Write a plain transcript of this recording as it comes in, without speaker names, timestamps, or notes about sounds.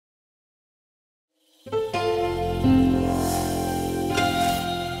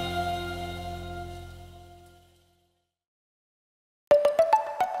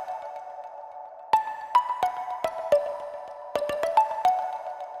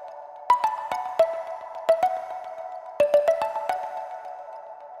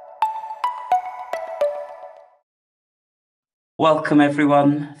Welcome,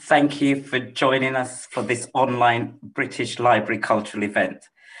 everyone. Thank you for joining us for this online British Library cultural event.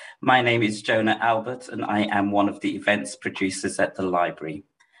 My name is Jonah Albert, and I am one of the events producers at the library.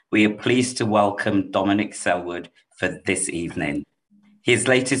 We are pleased to welcome Dominic Selwood for this evening. His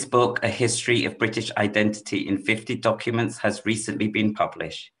latest book, A History of British Identity in 50 Documents, has recently been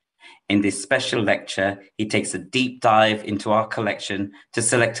published. In this special lecture, he takes a deep dive into our collection to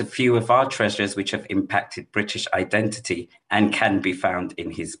select a few of our treasures which have impacted British identity and can be found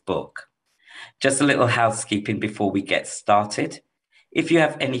in his book. Just a little housekeeping before we get started. If you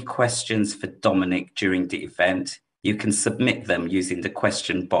have any questions for Dominic during the event, you can submit them using the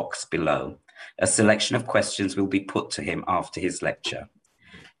question box below. A selection of questions will be put to him after his lecture.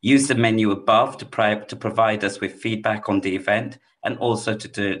 Use the menu above to provide us with feedback on the event and also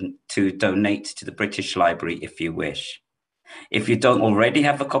to donate to the British Library if you wish. If you don't already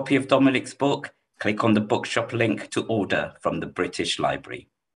have a copy of Dominic's book, click on the bookshop link to order from the British Library.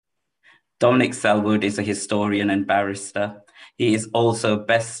 Dominic Selwood is a historian and barrister. He is also a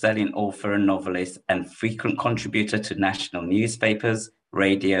best-selling author and novelist and frequent contributor to national newspapers,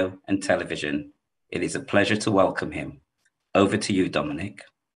 radio, and television. It is a pleasure to welcome him. Over to you, Dominic.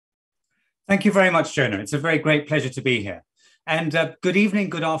 Thank you very much, Jonah. It's a very great pleasure to be here. And good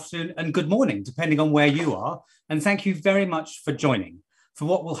evening, good afternoon, and good morning, depending on where you are. And thank you very much for joining for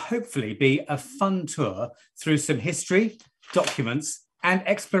what will hopefully be a fun tour through some history, documents, and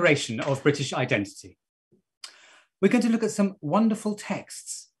exploration of British identity. We're going to look at some wonderful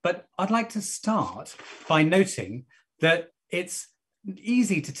texts, but I'd like to start by noting that it's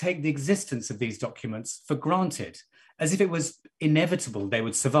easy to take the existence of these documents for granted, as if it was inevitable they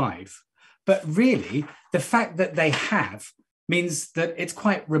would survive. But really, the fact that they have means that it's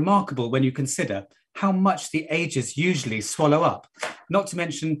quite remarkable when you consider how much the ages usually swallow up, not to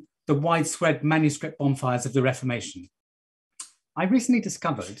mention the widespread manuscript bonfires of the Reformation. I recently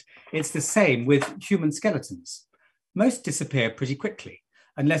discovered it's the same with human skeletons. Most disappear pretty quickly,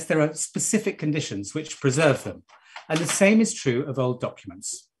 unless there are specific conditions which preserve them. And the same is true of old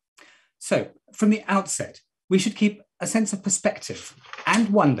documents. So, from the outset, we should keep a sense of perspective and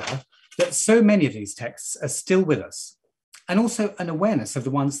wonder that so many of these texts are still with us, and also an awareness of the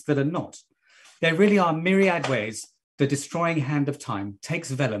ones that are not. There really are myriad ways the destroying hand of time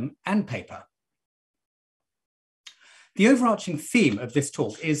takes vellum and paper. The overarching theme of this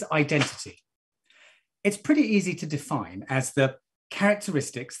talk is identity. It's pretty easy to define as the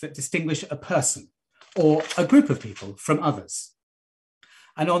characteristics that distinguish a person or a group of people from others.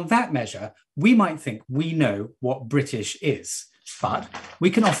 And on that measure, we might think we know what British is, but we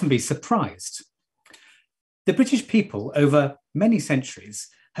can often be surprised. The British people over many centuries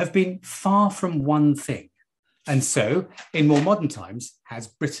have been far from one thing, and so in more modern times has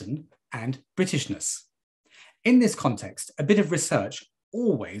Britain and Britishness. In this context, a bit of research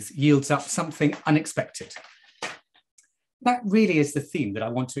always yields up something unexpected. That really is the theme that I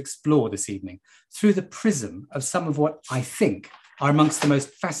want to explore this evening through the prism of some of what I think are amongst the most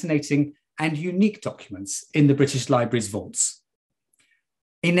fascinating and unique documents in the British Library's vaults.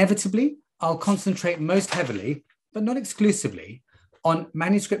 Inevitably, I'll concentrate most heavily, but not exclusively, on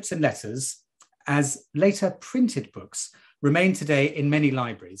manuscripts and letters, as later printed books remain today in many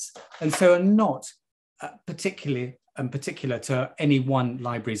libraries, and so are not particular to any one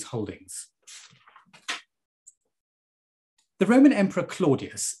library's holdings. The Roman Emperor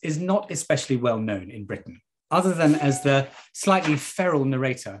Claudius is not especially well known in Britain, other than as the slightly feral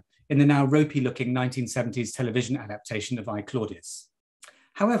narrator in the now ropey-looking 1970s television adaptation of I, Claudius.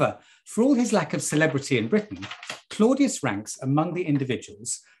 However, for all his lack of celebrity in Britain, Claudius ranks among the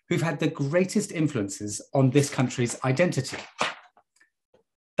individuals who've had the greatest influences on this country's identity.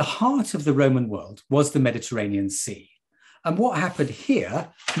 The heart of the Roman world was the Mediterranean Sea. And what happened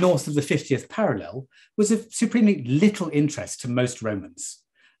here, north of the 50th parallel, was of supremely little interest to most Romans,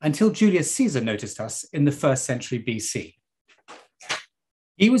 until Julius Caesar noticed us in the 1st century BC.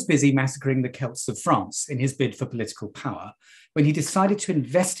 He was busy massacring the Celts of France in his bid for political power when he decided to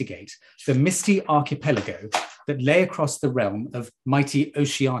investigate the misty archipelago that lay across the realm of mighty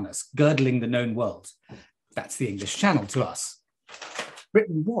Oceanus, girdling the known world. That's the English Channel to us.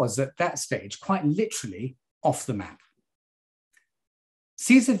 Britain was, at that stage, quite literally off the map.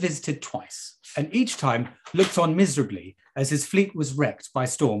 Caesar visited twice, and each time looked on miserably as his fleet was wrecked by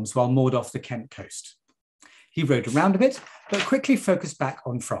storms while moored off the Kent coast. He rode around a bit, but quickly focused back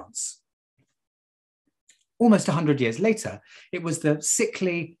on France. Almost 100 years later, it was the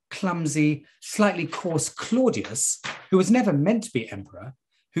sickly, clumsy, slightly coarse Claudius, who was never meant to be emperor,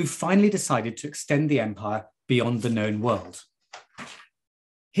 who finally decided to extend the empire beyond the known world.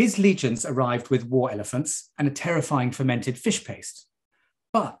 His legions arrived with war elephants and a terrifying fermented fish paste.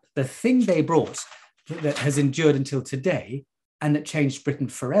 But the thing they brought that has endured until today and that changed Britain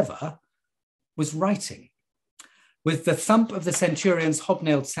forever was writing. With the thump of the centurion's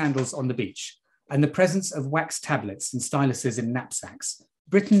hobnailed sandals on the beach and the presence of wax tablets and styluses in knapsacks,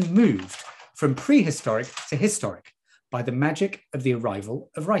 Britain moved from prehistoric to historic by the magic of the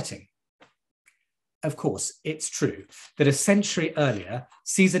arrival of writing. Of course, it's true that a century earlier,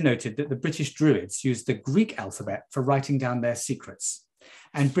 Caesar noted that the British Druids used the Greek alphabet for writing down their secrets,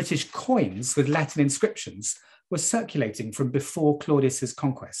 and British coins with Latin inscriptions were circulating from before Claudius's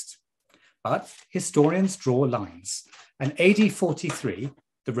conquest. But historians draw lines, and AD 43,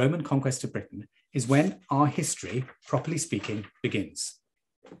 the Roman conquest of Britain, is when our history, properly speaking, begins.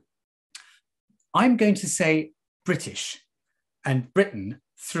 I'm going to say British and Britain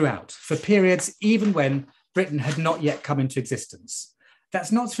throughout, for periods even when Britain had not yet come into existence.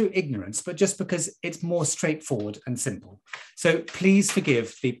 That's not through ignorance, but just because it's more straightforward and simple. So please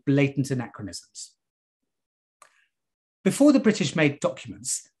forgive the blatant anachronisms. Before the British made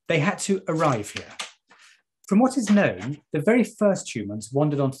documents, they had to arrive here. From what is known, the very first humans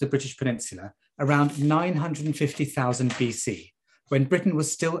wandered onto the British Peninsula around 950,000 BC, when Britain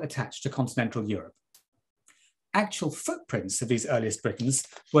was still attached to continental Europe. Actual footprints of these earliest Britons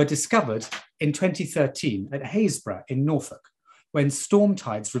were discovered in 2013 at Haysborough in Norfolk, when storm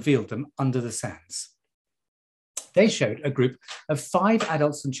tides revealed them under the sands. They showed a group of 5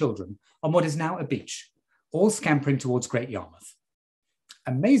 adults and children on what is now a beach, all scampering towards Great Yarmouth.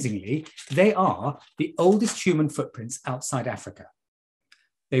 Amazingly, they are the oldest human footprints outside Africa.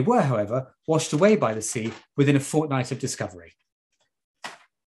 They were, however, washed away by the sea within a fortnight of discovery.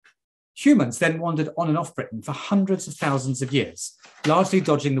 Humans then wandered on and off Britain for hundreds of thousands of years, largely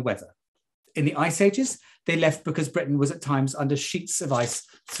dodging the weather. In the Ice Ages, they left because Britain was at times under sheets of ice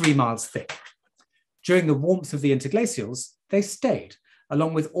 3 miles thick. During the warmth of the interglacials, they stayed,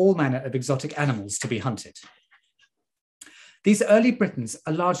 along with all manner of exotic animals to be hunted. These early Britons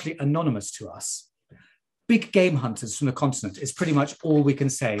are largely anonymous to us. Big game hunters from the continent is pretty much all we can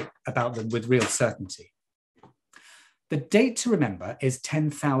say about them with real certainty. The date to remember is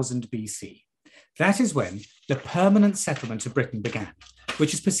 10,000 BC. That is when the permanent settlement of Britain began,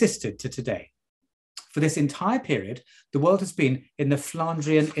 which has persisted to today. For this entire period, the world has been in the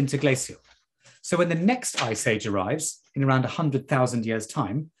Flandrian interglacial. So when the next ice age arrives, in around 100,000 years'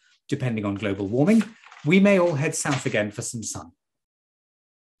 time, depending on global warming, we may all head south again for some sun.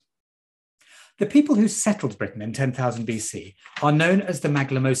 The people who settled Britain in 10,000 BC are known as the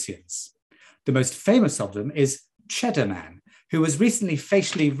Maglemosians. The most famous of them is Cheddar Man, who was recently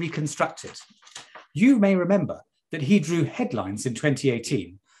facially reconstructed. You may remember that he drew headlines in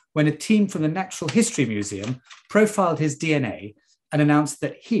 2018 when a team from the Natural History Museum profiled his DNA and announced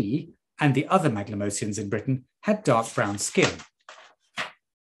that he and the other Maglemosians in Britain had dark brown skin.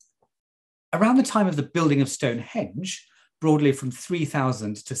 Around the time of the building of Stonehenge, broadly from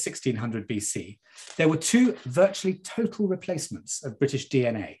 3000 to 1600 BC, there were 2 virtually total replacements of British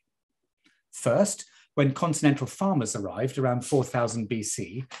DNA. First, when continental farmers arrived around 4000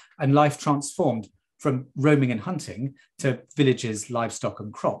 BC and life transformed from roaming and hunting to villages, livestock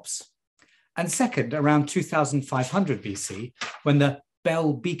and crops. And second, around 2500 BC, when the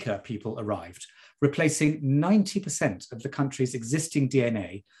Bell Beaker people arrived, replacing 90% of the country's existing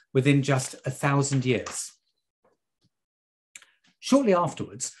DNA within just 1,000 years. Shortly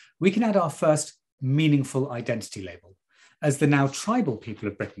afterwards, we can add our first meaningful identity label, as the now tribal people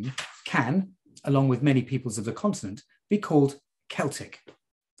of Britain can, along with many peoples of the continent, be called Celtic.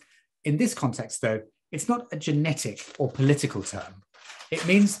 In this context, though, it's not a genetic or political term. It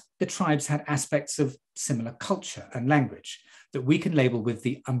means the tribes had aspects of similar culture and language that we can label with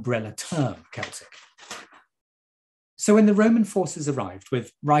the umbrella term Celtic. So when the Roman forces arrived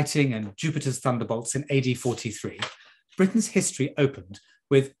with writing and Jupiter's thunderbolts in AD 43, Britain's history opened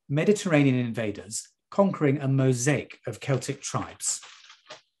with Mediterranean invaders conquering a mosaic of Celtic tribes.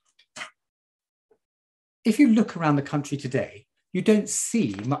 If you look around the country today, you don't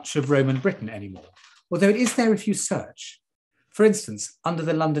see much of Roman Britain anymore, although it is there if you search. For instance, under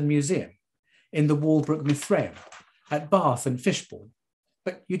the London Museum, in the Walbrook Mithraeum, at Bath and Fishbourne.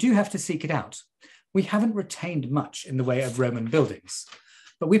 But you do have to seek it out. We haven't retained much in the way of Roman buildings,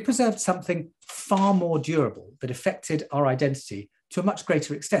 but we preserved something far more durable that affected our identity to a much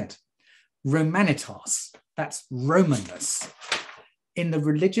greater extent. Romanitas, that's Romanness, in the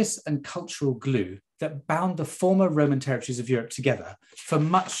religious and cultural glue that bound the former Roman territories of Europe together for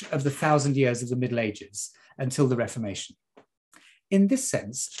much of the 1,000 years of the Middle Ages until the Reformation. In this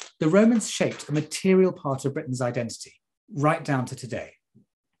sense, the Romans shaped a material part of Britain's identity, right down to today.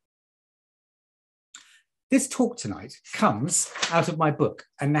 This talk tonight comes out of my book,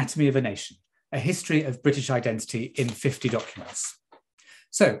 Anatomy of a Nation, a history of British identity in 50 documents.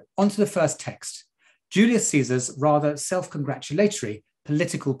 So, on to the first text, Julius Caesar's rather self-congratulatory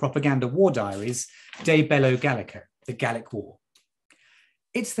political propaganda war diaries, De Bello Gallico, the Gallic War.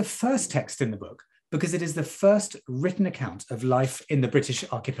 It's the first text in the book because it is the first written account of life in the British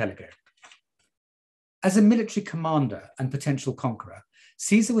archipelago. As a military commander and potential conqueror,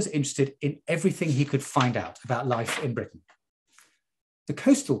 Caesar was interested in everything he could find out about life in Britain. The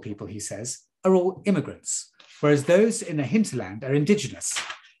coastal people, he says, are all immigrants, whereas those in the hinterland are indigenous.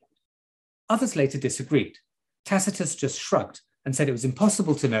 Others later disagreed. Tacitus just shrugged and said it was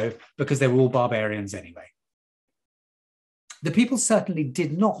impossible to know because they were all barbarians anyway. The people certainly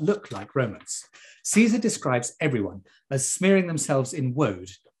did not look like Romans. Caesar describes everyone as smearing themselves in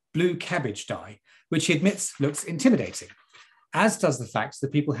woad, blue cabbage dye, which he admits looks intimidating, as does the fact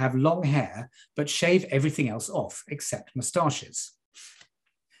that people have long hair but shave everything else off except moustaches.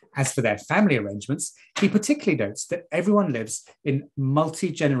 As for their family arrangements, he particularly notes that everyone lives in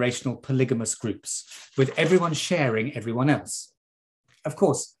multi-generational polygamous groups, with everyone sharing everyone else. Of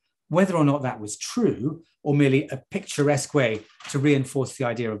course, whether or not that was true, or merely a picturesque way to reinforce the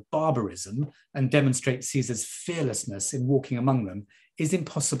idea of barbarism and demonstrate Caesar's fearlessness in walking among them, is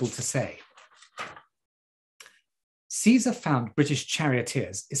impossible to say. Caesar found British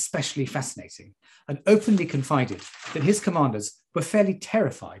charioteers especially fascinating and openly confided that his commanders were fairly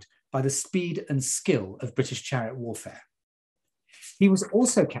terrified by the speed and skill of British chariot warfare. He was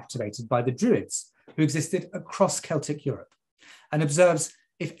also captivated by the Druids, who existed across Celtic Europe, and observes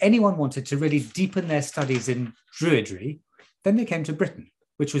if anyone wanted to really deepen their studies in Druidry, then they came to Britain,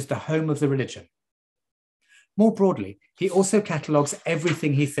 which was the home of the religion. More broadly, he also catalogues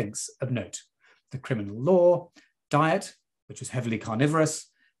everything he thinks of note: the criminal law, diet, which was heavily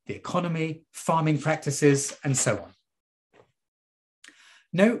carnivorous, the economy, farming practices, and so on.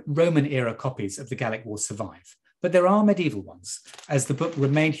 No Roman-era copies of the Gallic War survive, but there are medieval ones, as the book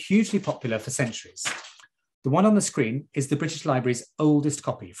remained hugely popular for centuries. The one on the screen is the British Library's oldest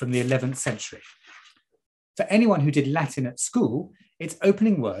copy from the 11th century. For anyone who did Latin at school, its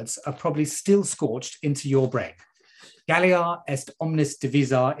opening words are probably still scorched into your brain. Gallia est omnis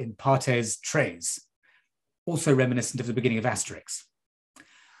divisa in partes tres, also reminiscent of the beginning of Asterix.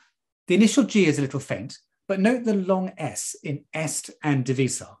 The initial G is a little faint, but note the long S in est and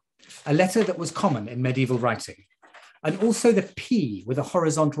divisa, a letter that was common in medieval writing, and also the P with a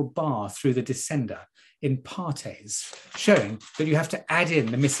horizontal bar through the descender in partes, showing that you have to add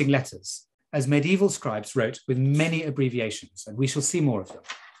in the missing letters, as medieval scribes wrote with many abbreviations, and we shall see more of them.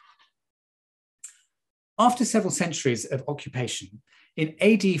 After several centuries of occupation, in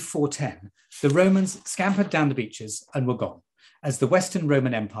AD 410, the Romans scampered down the beaches and were gone, as the Western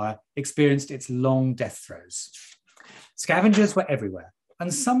Roman Empire experienced its long death throes. Scavengers were everywhere,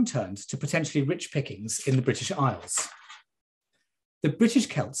 and some turned to potentially rich pickings in the British Isles. The British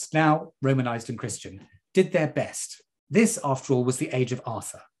Celts, now Romanized and Christian, did their best. This, after all, was the age of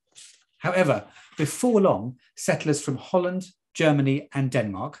Arthur. However, before long, settlers from Holland, Germany, and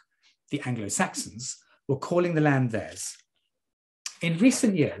Denmark, the Anglo-Saxons, were calling the land theirs. In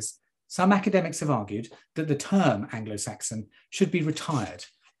recent years, some academics have argued that the term Anglo-Saxon should be retired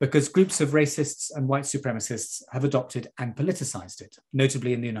because groups of racists and white supremacists have adopted and politicized it,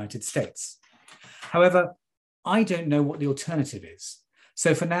 notably in the United States. However, I don't know what the alternative is.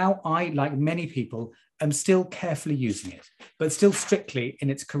 So for now, I, like many people, am still carefully using it, but still strictly in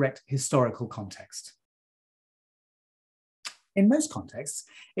its correct historical context. In most contexts,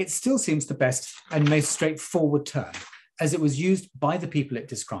 it still seems the best and most straightforward term, as it was used by the people it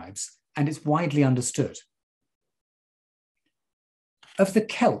describes, and it's widely understood. Of the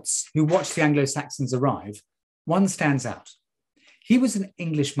Celts who watched the Anglo-Saxons arrive, one stands out. He was an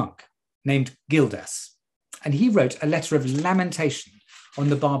English monk named Gildas, and he wrote a letter of lamentation on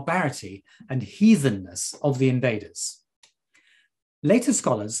the barbarity and heathenness of the invaders. Later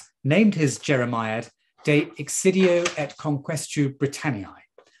scholars named his Jeremiad De Excidio et Conquestu Britanniae,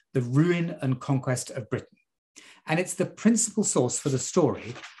 the ruin and conquest of Britain. And it's the principal source for the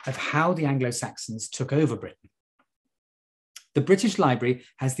story of how the Anglo-Saxons took over Britain. The British Library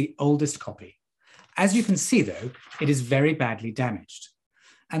has the oldest copy. As you can see, though, it is very badly damaged.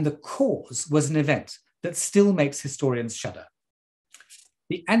 And the cause was an event that still makes historians shudder.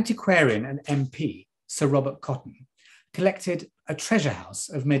 The antiquarian and MP, Sir Robert Cotton, collected a treasure house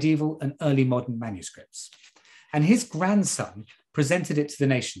of medieval and early modern manuscripts, and his grandson presented it to the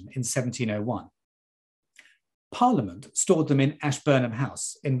nation in 1701. Parliament stored them in Ashburnham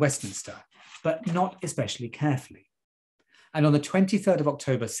House in Westminster, but not especially carefully. and on the 23rd of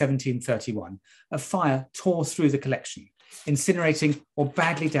October 1731, a fire tore through the collection, incinerating or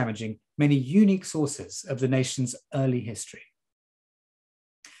badly damaging many unique sources of the nation's early history.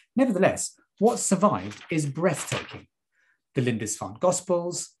 Nevertheless, what survived is breathtaking. The Lindisfarne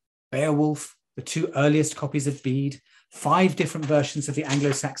Gospels, Beowulf, the 2 earliest copies of Bede, 5 different versions of the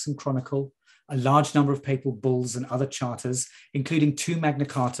Anglo-Saxon Chronicle, a large number of papal bulls and other charters, including 2 Magna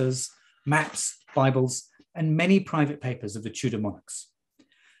Cartas, maps, Bibles, and many private papers of the Tudor monarchs.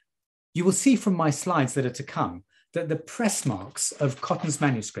 You will see from my slides that are to come that the press marks of Cotton's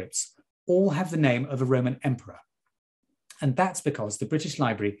manuscripts all have the name of a Roman emperor. And that's because the British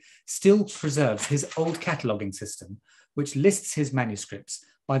Library still preserves his old cataloguing system, which lists his manuscripts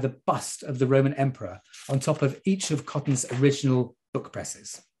by the bust of the Roman emperor on top of each of Cotton's original book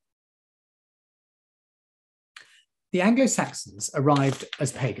presses. The Anglo-Saxons arrived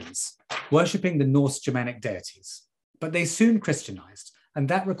as pagans, worshipping the Norse Germanic deities, but they soon Christianized, and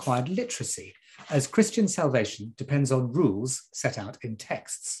that required literacy, as Christian salvation depends on rules set out in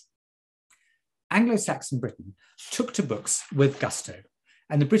texts. Anglo-Saxon Britain took to books with gusto,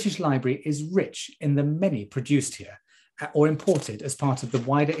 and the British Library is rich in the many produced here or imported as part of the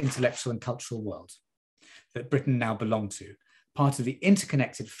wider intellectual and cultural world that Britain now belonged to, part of the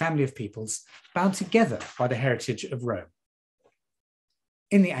interconnected family of peoples bound together by the heritage of Rome.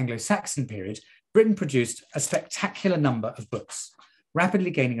 In the Anglo-Saxon period, Britain produced a spectacular number of books, rapidly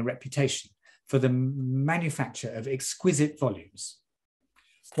gaining a reputation for the manufacture of exquisite volumes.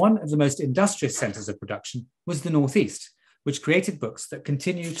 One of the most industrious centres of production was the Northeast, which created books that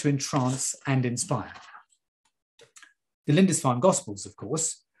continue to entrance and inspire. The Lindisfarne Gospels, of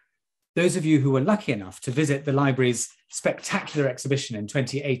course. Those of you who were lucky enough to visit the library's spectacular exhibition in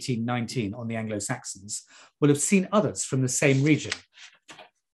 2018-19 on the Anglo-Saxons will have seen others from the same region.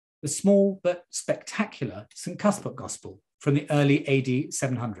 The small but spectacular St. Cuthbert Gospel from the early AD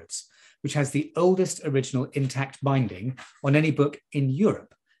 700s, which has the oldest original intact binding on any book in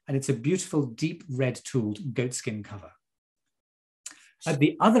Europe, and it's a beautiful deep red tooled goatskin cover. At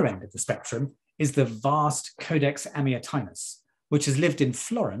the other end of the spectrum is the vast Codex Amiatinus, which has lived in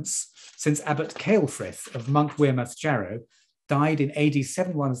Florence since Abbot Ceolfrith of Monk Wearmouth Jarrow died in AD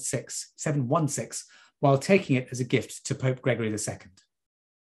 716 while taking it as a gift to Pope Gregory II.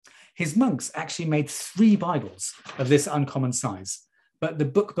 His monks actually made 3 Bibles of this uncommon size, but the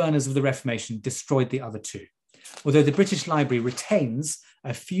book burners of the Reformation destroyed the other 2, although the British Library retains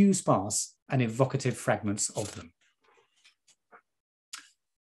a few sparse and evocative fragments of them.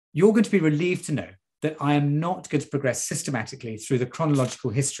 You're going to be relieved to know that I am not going to progress systematically through the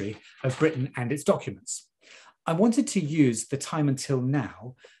chronological history of Britain and its documents. I wanted to use the time until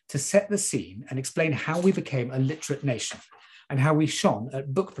now to set the scene and explain how we became a literate nation and how we shone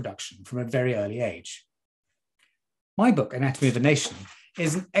at book production from a very early age. My book, Anatomy of a Nation,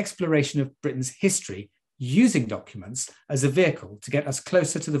 is an exploration of Britain's history using documents as a vehicle to get us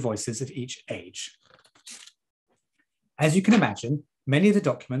closer to the voices of each age. As you can imagine, many of the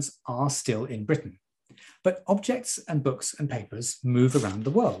documents are still in Britain, but objects and books and papers move around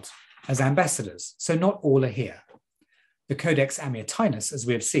the world as ambassadors, so not all are here. The Codex Amiatinus, as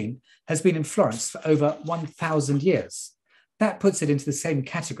we have seen, has been in Florence for over 1,000 years. That puts it into the same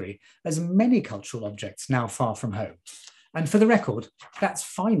category as many cultural objects now far from home. And for the record, that's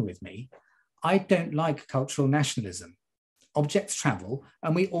fine with me. I don't like cultural nationalism. Objects travel,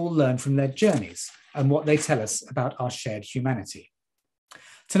 and we all learn from their journeys and what they tell us about our shared humanity.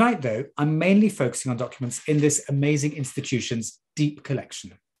 Tonight, though, I'm mainly focusing on documents in this amazing institution's deep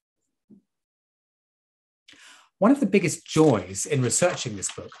collection. One of the biggest joys in researching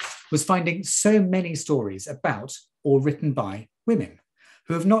this book was finding so many stories about or written by women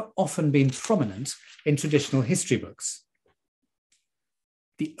who have not often been prominent in traditional history books.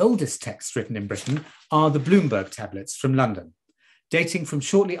 The oldest texts written in Britain are the Bloomberg tablets from London, dating from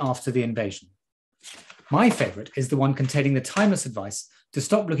shortly after the invasion. My favourite is the one containing the timeless advice to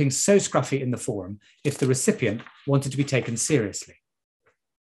stop looking so scruffy in the forum if the recipient wanted to be taken seriously.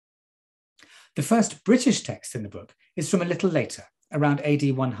 The first British text in the book is from a little later, around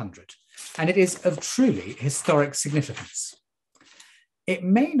AD 100, and it is of truly historic significance. It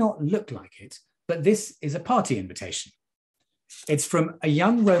may not look like it, but this is a party invitation. It's from a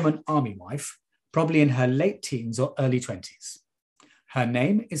young Roman army wife, probably in her late teens or early 20s. Her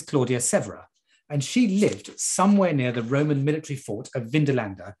name is Claudia Severa, and she lived somewhere near the Roman military fort of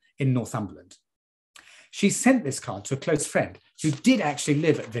Vindolanda in Northumberland. She sent this card to a close friend who did actually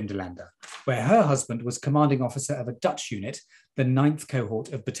live at Vindolanda, where her husband was commanding officer of a Dutch unit, the 9th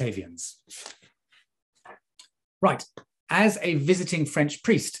cohort of Batavians. Right, As a visiting French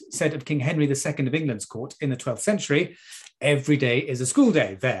priest said of King Henry II of England's court in the 12th century, every day is a school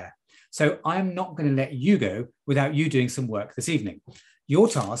day there. So I'm not going to let you go without you doing some work this evening. Your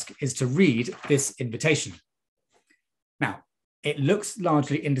task is to read this invitation. Now, it looks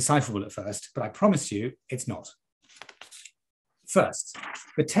largely indecipherable at first, but I promise you it's not. First,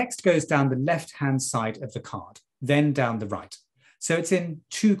 the text goes down the left-hand side of the card, then down the right. So it's in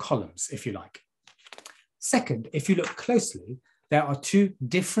 2 columns, if you like. Second, if you look closely, there are 2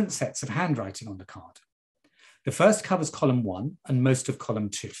 different sets of handwriting on the card. The first covers column 1 and most of column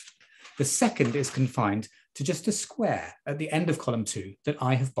 2. The second is confined to just a square at the end of column 2 that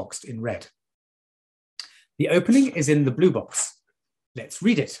I have boxed in red. The opening is in the blue box. Let's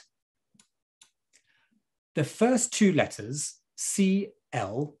read it. The first 2 letters,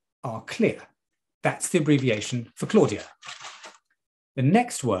 CL, are clear. That's the abbreviation for Claudia. The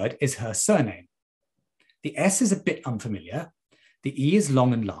next word is her surname. The S is a bit unfamiliar. The E is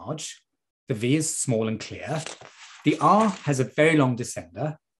long and large. The V is small and clear. The R has a very long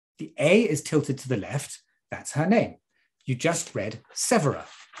descender. The A is tilted to the left. That's her name. You just read Severa.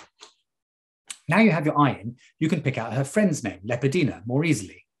 Now you have your eye in, you can pick out her friend's name, Lepidina, more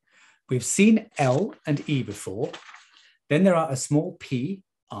easily. We've seen L and E before. Then there are a small P,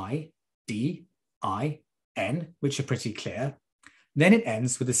 I, D, I, N, which are pretty clear. Then it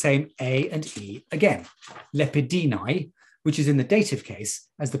ends with the same A and E again, Lepidinae, which is in the dative case,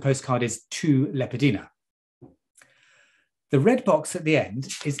 as the postcard is to Lepidina. The red box at the end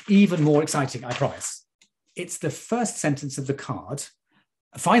is even more exciting, I promise. It's the first sentence of the card,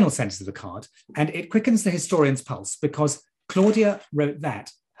 a final sentence of the card, and it quickens the historian's pulse because Claudia wrote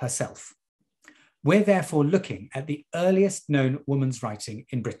that herself. We're therefore looking at the earliest known woman's writing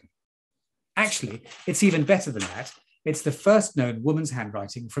in Britain. Actually, it's even better than that. It's the first known woman's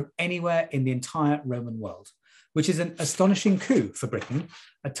handwriting from anywhere in the entire Roman world, which is an astonishing coup for Britain,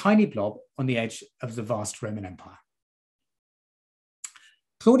 a tiny blob on the edge of the vast Roman Empire.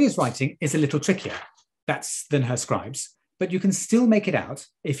 Claudia's writing is a little trickier than her scribes, but you can still make it out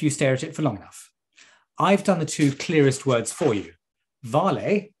if you stare at it for long enough. I've done the 2 clearest words for you,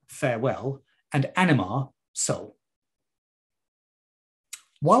 vale, farewell, and anima, soul.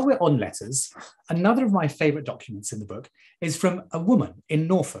 While we're on letters, another of my favourite documents in the book is from a woman in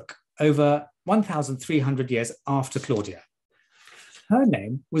Norfolk over 1,300 years after Claudia. Her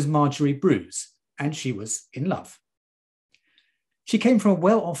name was Marjorie Bruce, and she was in love. She came from a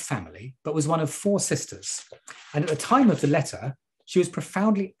well-off family, but was one of 4 sisters. And at the time of the letter, she was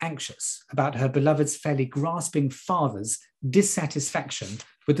profoundly anxious about her beloved's fairly grasping father's dissatisfaction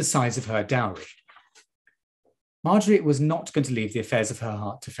with the size of her dowry. Marjorie was not going to leave the affairs of her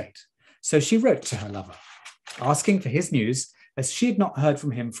heart to fate, so she wrote to her lover, asking for his news as she had not heard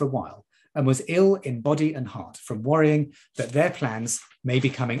from him for a while and was ill in body and heart from worrying that their plans may be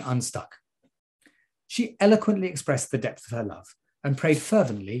coming unstuck. She eloquently expressed the depth of her love and prayed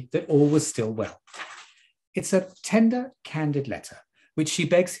fervently that all was still well. It's a tender, candid letter, which she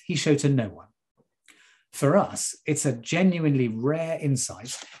begs he show to no one. For us, it's a genuinely rare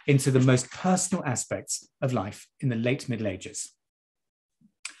insight into the most personal aspects of life in the late Middle Ages.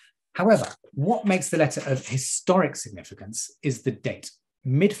 However, what makes the letter of historic significance is the date,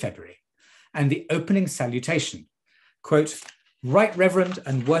 mid-February, and the opening salutation, quote, "Right Reverend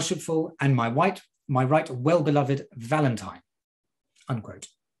and worshipful and my right well-beloved Valentine," unquote.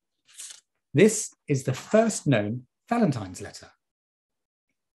 This is the first known Valentine's letter.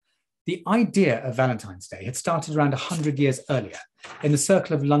 The idea of Valentine's Day had started around 100 years earlier in the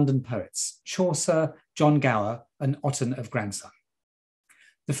circle of London poets, Chaucer, John Gower, and Otten of Grandson.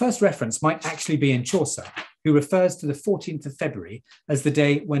 The first reference might actually be in Chaucer, who refers to the 14th of February as the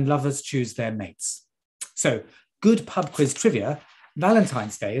day when lovers choose their mates. So, good pub quiz trivia,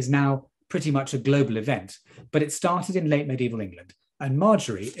 Valentine's Day is now pretty much a global event, but it started in late medieval England, and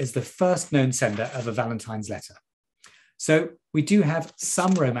Marjorie is the first known sender of a Valentine's letter. So we do have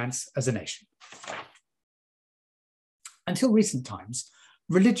some romance as a nation. Until recent times,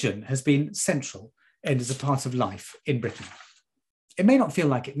 religion has been central and is a part of life in Britain. It may not feel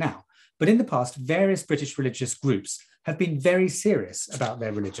like it now, but in the past, various British religious groups have been very serious about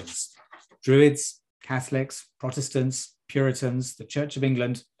their religions. Druids, Catholics, Protestants, Puritans, the Church of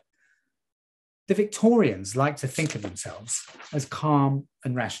England. The Victorians like to think of themselves as calm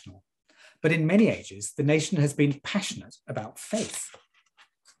and rational. But in many ages, the nation has been passionate about faith.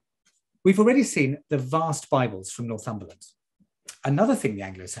 We've already seen the vast Bibles from Northumberland. Another thing the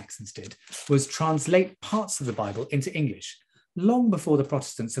Anglo-Saxons did was translate parts of the Bible into English, long before the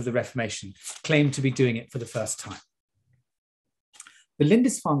Protestants of the Reformation claimed to be doing it for the first time. The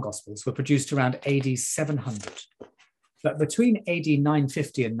Lindisfarne Gospels were produced around AD 700. But between AD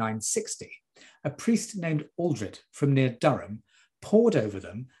 950 and 960, a priest named Aldred from near Durham pored over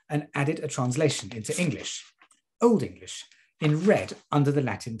them and added a translation into English, Old English, in red under the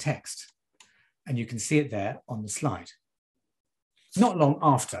Latin text. And you can see it there on the slide. Not long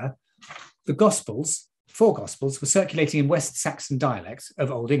after, the Gospels, 4 Gospels, were circulating in West Saxon dialect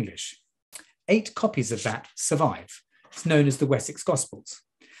of Old English. 8 copies of that survive. It's known as the Wessex Gospels.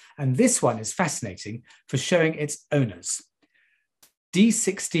 And this one is fascinating for showing its owners.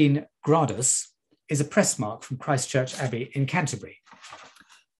 D16 Gradus is a press mark from Christchurch Abbey in Canterbury.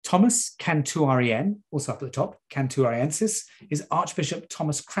 Thomas Cantuarien, also up at the top, Cantuariensis, is Archbishop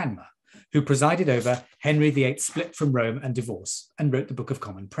Thomas Cranmer, who presided over Henry VIII's split from Rome and divorce and wrote the Book of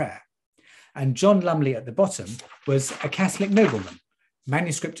Common Prayer. And John Lumley at the bottom was a Catholic nobleman,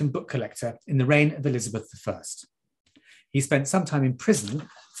 manuscript and book collector in the reign of Elizabeth I. He spent some time in prison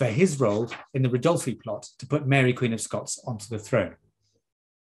for his role in the Ridolfi plot to put Mary, Queen of Scots, onto the throne.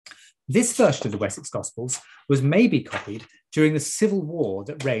 This version of the Wessex Gospels was maybe copied during the civil war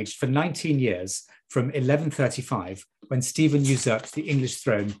that raged for 19 years from 1135, when Stephen usurped the English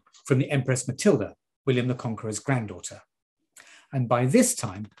throne from the Empress Matilda, William the Conqueror's granddaughter. And by this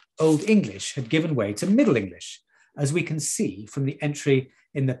time, Old English had given way to Middle English, as we can see from the entry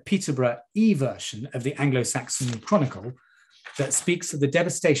in the Peterborough E version of the Anglo-Saxon Chronicle that speaks of the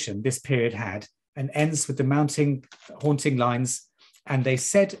devastation this period had and ends with the haunting lines, and they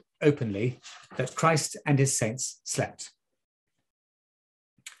said openly that Christ and his saints slept.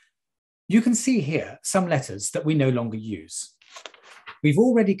 You can see here some letters that we no longer use. We've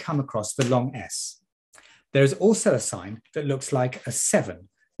already come across the long S. There is also a sign that looks like a 7,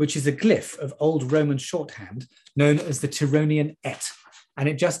 which is a glyph of Old Roman shorthand known as the Tironian et, and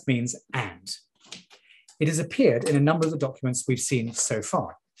it just means and. It has appeared in a number of the documents we've seen so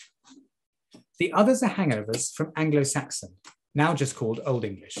far. The others are hangovers from Anglo-Saxon, now just called Old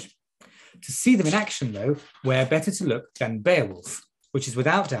English. To see them in action, though, where better to look than Beowulf, which is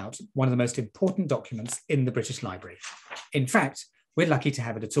without doubt one of the most important documents in the British Library. In fact, we're lucky to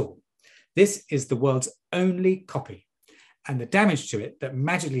have it at all. This is the world's only copy, and the damage to it that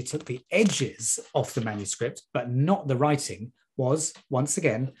magically took the edges off the manuscript, but not the writing, was, once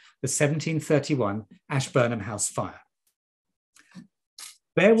again, the 1731 Ashburnham House fire.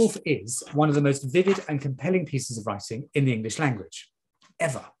 Beowulf is one of the most vivid and compelling pieces of writing in the English language,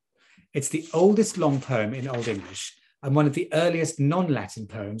 ever. It's the oldest long poem in Old English and one of the earliest non-Latin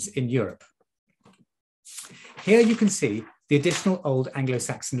poems in Europe. Here you can see the additional Old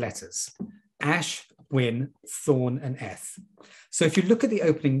Anglo-Saxon letters, ash, win, thorn, and eth. So if you look at the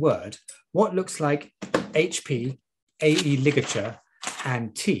opening word, what looks like HP, AE ligature,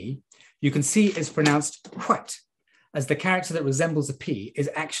 and T, you can see is pronounced quite, as the character that resembles a P is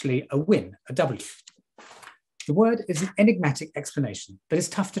actually a win, a W. The word is an enigmatic explanation that is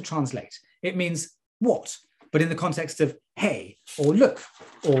tough to translate. It means what, but in the context of hey, or look,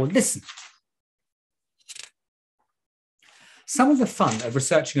 or listen. Some of the fun of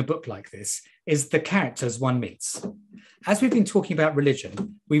researching a book like this is the characters one meets. As we've been talking about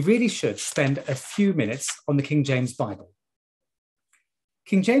religion, we really should spend a few minutes on the King James Bible.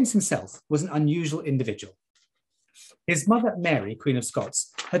 King James himself was an unusual individual. His mother, Mary, Queen of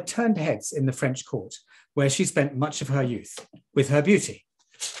Scots, had turned heads in the French court, where she spent much of her youth, with her beauty,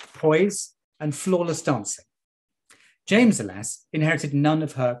 poise, and flawless dancing. James, alas, inherited none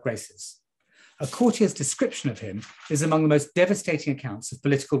of her graces. A courtier's description of him is among the most devastating accounts of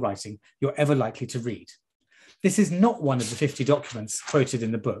political writing you're ever likely to read. This is not one of the 50 documents quoted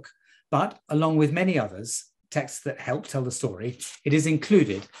in the book, but along with many others, texts that help tell the story, it is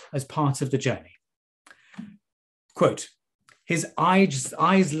included as part of the journey. Quote, his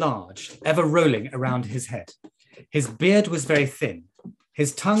eyes large, ever rolling around his head. His beard was very thin,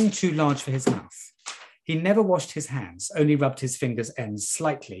 his tongue too large for his mouth. He never washed his hands, only rubbed his fingers' ends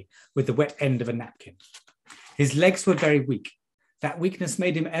slightly with the wet end of a napkin. His legs were very weak. That weakness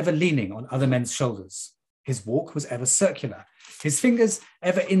made him ever leaning on other men's shoulders. His walk was ever circular, his fingers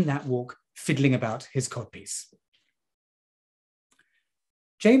ever in that walk, fiddling about his codpiece.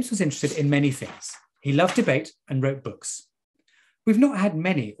 James was interested in many things. He loved debate and wrote books. We've not had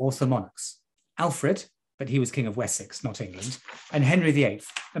many author monarchs. Alfred, but he was King of Wessex, not England, and Henry VIII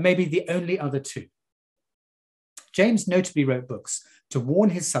are maybe the only other two. James notably wrote books to warn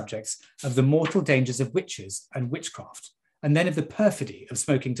his subjects of the mortal dangers of witches and witchcraft, and then of the perfidy of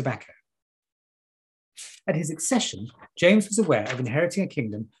smoking tobacco. At his accession, James was aware of inheriting a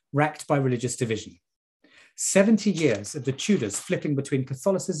kingdom racked by religious division. 70 years of the Tudors flipping between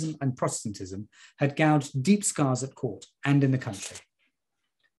Catholicism and Protestantism had gouged deep scars at court and in the country.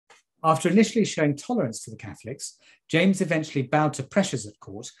 After initially showing tolerance to the Catholics, James eventually bowed to pressures at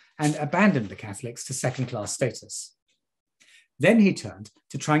court and abandoned the Catholics to second-class status. Then he turned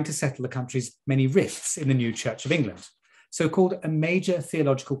to trying to settle the country's many rifts in the new Church of England, so called a major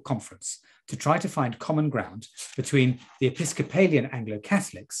theological conference, to try to find common ground between the Episcopalian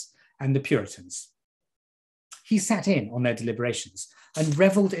Anglo-Catholics and the Puritans. He sat in on their deliberations and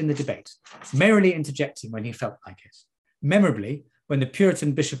revelled in the debate, merrily interjecting when he felt like it. Memorably, when the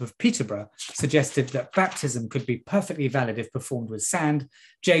Puritan Bishop of Peterborough suggested that baptism could be perfectly valid if performed with sand,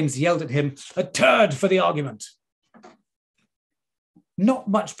 James yelled at him, "A turd for the argument!" Not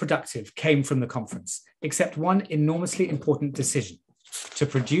much productive came from the conference, except one enormously important decision: to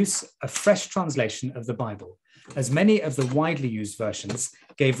produce a fresh translation of the Bible, as many of the widely used versions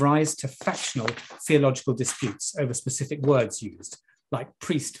gave rise to factional theological disputes over specific words used, like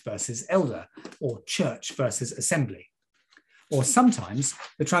priest versus elder, or church versus assembly. Or sometimes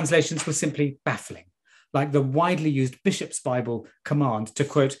the translations were simply baffling, like the widely used Bishop's Bible command to,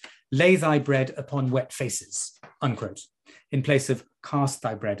 quote, "lay thy bread upon wet faces," unquote, in place of "cast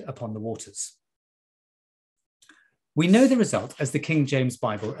thy bread upon the waters." We know the result as the King James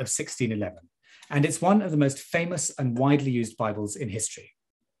Bible of 1611, and it's one of the most famous and widely used Bibles in history.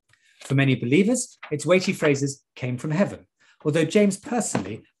 For many believers, its weighty phrases came from heaven, although James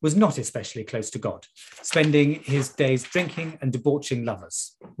personally was not especially close to God, spending his days drinking and debauching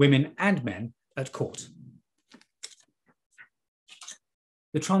lovers, women and men, at court.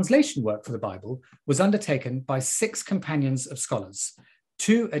 The translation work for the Bible was undertaken by 6 companions of scholars,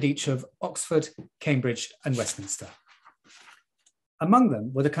 2 at each of Oxford, Cambridge, and Westminster. Among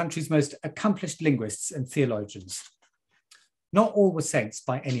them were the country's most accomplished linguists and theologians. Not all were saints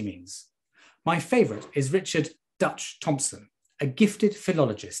by any means. My favourite is Richard Dutch Thompson, a gifted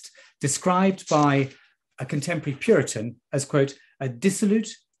philologist described by a contemporary Puritan as, quote, "a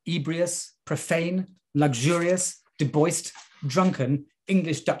dissolute, ebrious, profane, luxurious, deboiced, drunken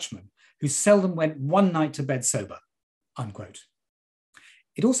English Dutchman who seldom went one night to bed sober," unquote.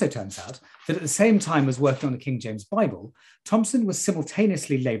 It also turns out that at the same time as working on the King James Bible, Thompson was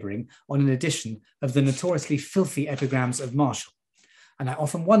simultaneously labouring on an edition of the notoriously filthy epigrams of Marshall. And I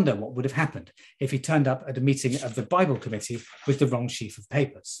often wonder what would have happened if he turned up at a meeting of the Bible Committee with the wrong sheaf of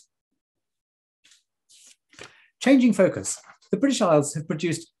papers. Changing focus, the British Isles have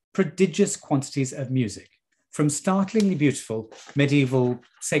produced prodigious quantities of music, from startlingly beautiful medieval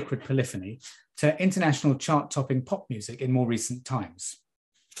sacred polyphony to international chart-topping pop music in more recent times.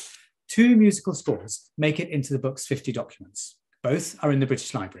 2 musical scores make it into the book's 50 documents. Both are in the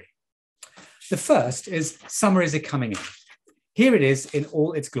British Library. The first is "Summer Is A-Coming In." Here it is in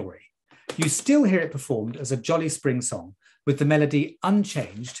all its glory. You still hear it performed as a jolly spring song, with the melody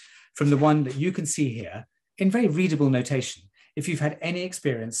unchanged from the one that you can see here in very readable notation if you've had any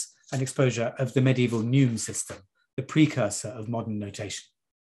experience and exposure of the medieval neume system, the precursor of modern notation.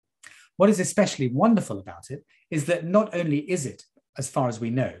 What is especially wonderful about it is that not only is it, as far as we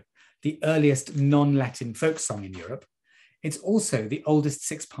know, the earliest non-Latin folk song in Europe, it's also the oldest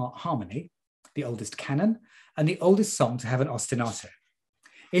 6-part harmony, the oldest canon, and the oldest song to have an ostinato.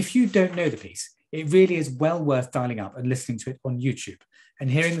 If you don't know the piece, it really is well worth dialing up and listening to it on YouTube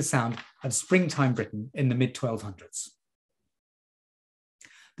and hearing the sound of springtime Britain in the mid-1200s.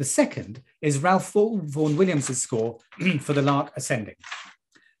 The second is Ralph Vaughan Williams' score for the Lark Ascending.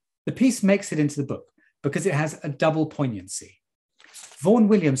 The piece makes it into the book because it has a double poignancy. Vaughan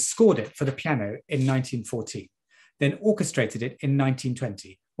Williams scored it for the piano in 1914, then orchestrated it in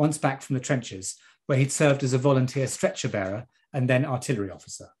 1920, once back from the trenches, where he'd served as a volunteer stretcher bearer and then artillery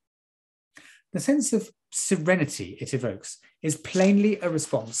officer. The sense of serenity it evokes is plainly a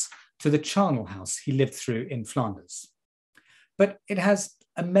response to the charnel house he lived through in Flanders. But it has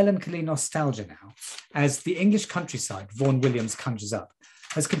a melancholy nostalgia now, as the English countryside Vaughan Williams conjures up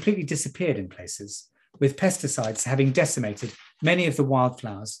has completely disappeared in places, with pesticides having decimated many of the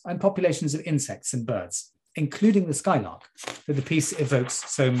wildflowers and populations of insects and birds, including the skylark that the piece evokes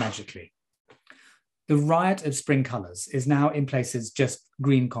so magically. The riot of spring colours is now in places just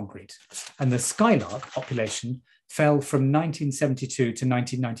green concrete, and the skylark population fell from 1972 to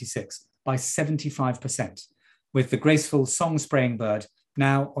 1996 by 75%, with the graceful song-spraying bird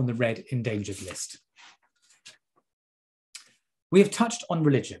now on the red endangered list. We have touched on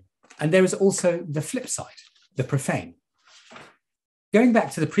religion, and there is also the flip side, the profane. Going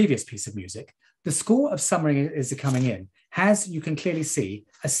back to the previous piece of music, the score of Summer Is A-Coming In has, you can clearly see,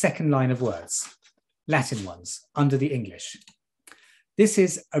 a second line of words, Latin ones, under the English. This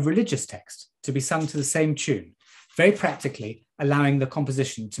is a religious text to be sung to the same tune, very practically allowing the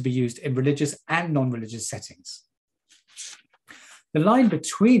composition to be used in religious and non-religious settings. The line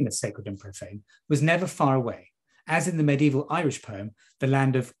between the sacred and profane was never far away, as in the medieval Irish poem, The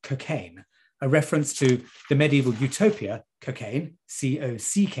Land of Cocaine, a reference to the medieval utopia, Cocaine,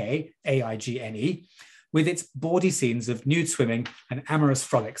 Cockaine, with its bawdy scenes of nude swimming and amorous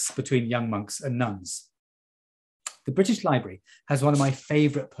frolics between young monks and nuns. The British Library has one of my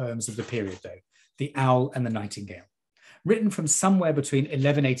favourite poems of the period, though, The Owl and the Nightingale, written from somewhere between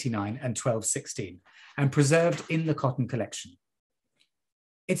 1189 and 1216 and preserved in the Cotton collection.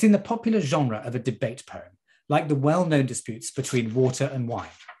 It's in the popular genre of a debate poem, like the well-known disputes between water and wine.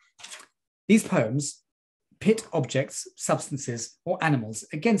 These poems pit objects, substances, or animals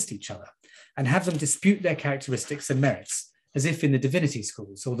against each other and have them dispute their characteristics and merits, as if in the divinity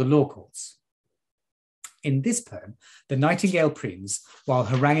schools or the law courts. In this poem, the nightingale preens while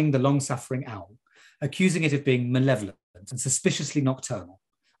haranguing the long-suffering owl, accusing it of being malevolent and suspiciously nocturnal,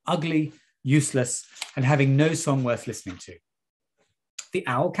 ugly, useless, and having no song worth listening to. The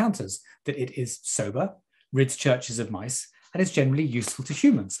owl counters that it is sober, rids churches of mice, and is generally useful to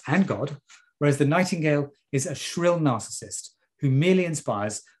humans and God, whereas the nightingale is a shrill narcissist who merely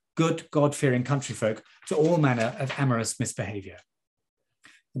inspires good, God-fearing countryfolk to all manner of amorous misbehaviour.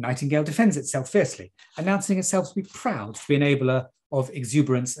 The nightingale defends itself fiercely, announcing itself to be proud to be an enabler of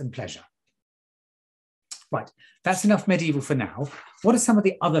exuberance and pleasure. Right, that's enough medieval for now. What are some of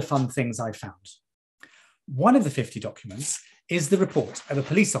the other fun things I found? One of the 50 documents is the report of a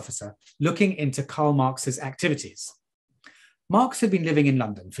police officer looking into Karl Marx's activities. Marx had been living in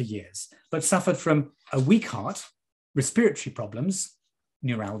London for years, but suffered from a weak heart, respiratory problems,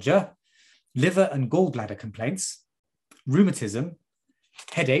 neuralgia, liver and gallbladder complaints, rheumatism,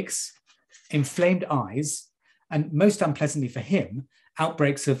 headaches, inflamed eyes, and most unpleasantly for him,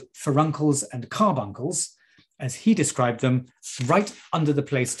 outbreaks of furuncles and carbuncles, as he described them, right under the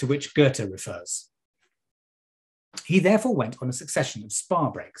place to which Goethe refers. He therefore went on a succession of spa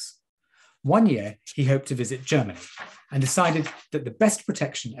breaks. One year, he hoped to visit Germany and decided that the best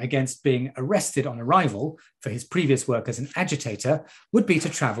protection against being arrested on arrival for his previous work as an agitator would be to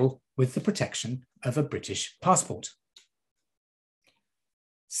travel with the protection of a British passport.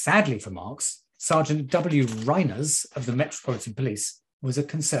 Sadly for Marx, Sergeant W. Reiners of the Metropolitan Police was a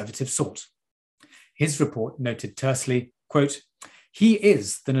conservative sort. His report noted tersely, quote, "He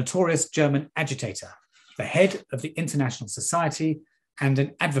is the notorious German agitator, the head of the International Society and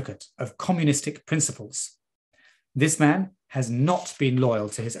an advocate of communistic principles. This man has not been loyal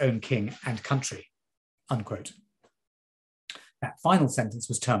to his own king and country," unquote. That final sentence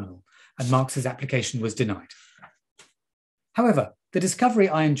was terminal, and Marx's application was denied. However, the discovery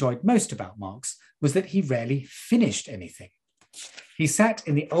I enjoyed most about Marx was that he rarely finished anything. He sat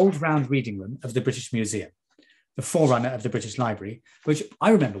in the old round reading room of the British Museum, the forerunner of the British Library, which I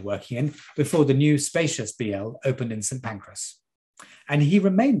remember working in before the new spacious BL opened in St Pancras. And he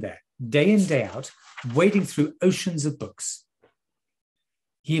remained there day in, day out, wading through oceans of books.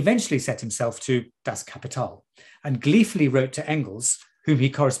 He eventually set himself to Das Kapital and gleefully wrote to Engels, whom he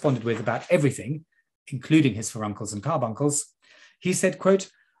corresponded with about everything, including his furuncles and carbuncles. He said,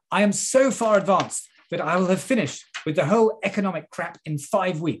 quote, "I am so far advanced that I will have finished with the whole economic crap in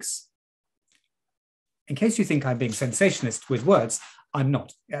 5 weeks." In case you think I'm being sensationalist with words, I'm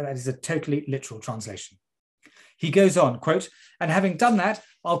not. That is a totally literal translation. He goes on, quote, "And having done that,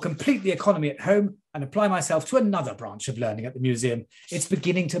 I'll complete the economy at home and apply myself to another branch of learning at the museum. It's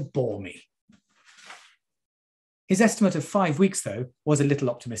beginning to bore me." His estimate of 5 weeks, though, was a little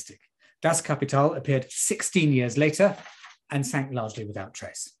optimistic. Das Kapital appeared 16 years later and sank largely without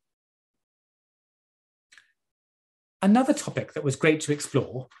trace. Another topic that was great to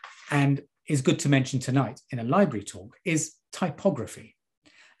explore and is good to mention tonight in a library talk is typography,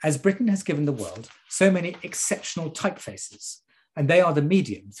 as Britain has given the world so many exceptional typefaces, and they are the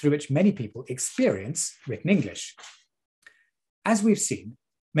medium through which many people experience written English. As we've seen,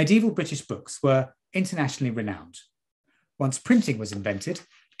 medieval British books were internationally renowned. Once printing was invented,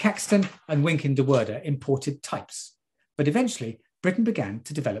 Caxton and Wynkin de Worde imported types, but eventually Britain began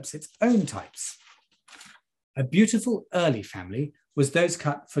to develop its own types. A beautiful early family was those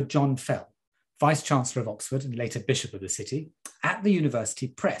cut for John Fell, Vice-Chancellor of Oxford and later Bishop of the city, at the University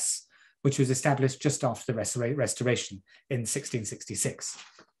Press, which was established just after the Restoration in 1666.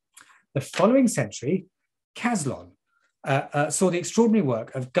 The following century, Caslon saw the extraordinary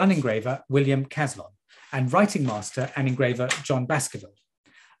work of gun engraver William Caslon and writing master and engraver John Baskerville.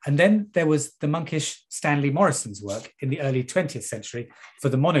 And then there was the monkish Stanley Morrison's work in the early 20th century for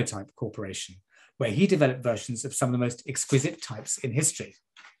the Monotype Corporation, where he developed versions of some of the most exquisite types in history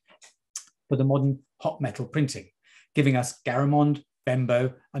for the modern hot metal printing, giving us Garamond,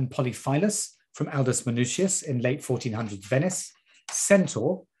 Bembo, and Polyphilus from Aldus Manutius in late 1400s Venice,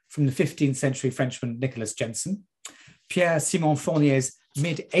 Centaur from the 15th century Frenchman Nicolas Jensen, Pierre-Simon Fournier's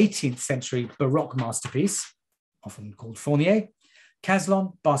mid-18th century Baroque masterpiece, often called Fournier,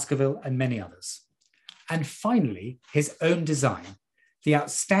 Caslon, Baskerville, and many others. And finally, his own design, the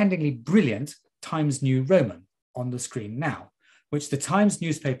outstandingly brilliant Times New Roman on the screen now, which the Times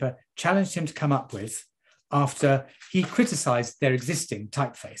newspaper challenged him to come up with after he criticised their existing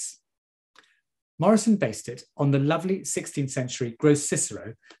typeface. Morrison based it on the lovely 16th century Gros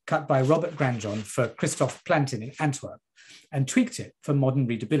Cicero cut by Robert Grandjon for Christophe Plantin in Antwerp and tweaked it for modern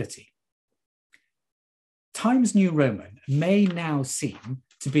readability. Times New Roman may now seem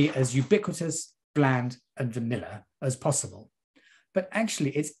to be as ubiquitous, bland, and vanilla as possible, but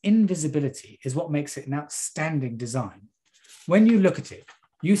actually its invisibility is what makes it an outstanding design. When you look at it,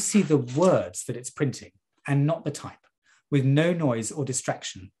 you see the words that it's printing and not the type, with no noise or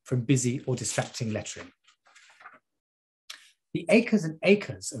distraction from busy or distracting lettering. The acres and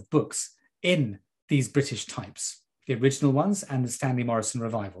acres of books in these British types, the original ones and the Stanley Morrison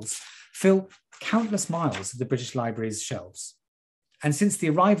revivals, fill countless miles of the British Library's shelves. And since the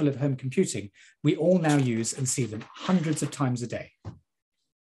arrival of home computing, we all now use and see them hundreds of times a day.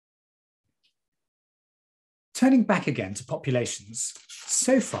 Turning back again to populations,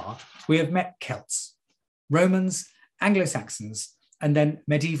 so far we have met Celts, Romans, Anglo-Saxons, and then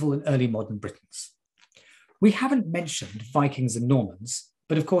medieval and early modern Britons. We haven't mentioned Vikings and Normans,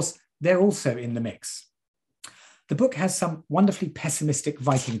 but of course, they're also in the mix. The book has some wonderfully pessimistic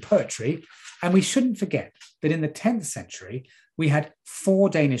Viking poetry, and we shouldn't forget that in the 10th century, we had 4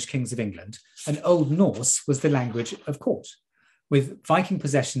 Danish kings of England, and Old Norse was the language of court, with Viking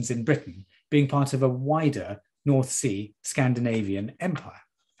possessions in Britain being part of a wider North Sea Scandinavian empire.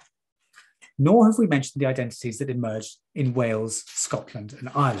 Nor have we mentioned the identities that emerged in Wales, Scotland, and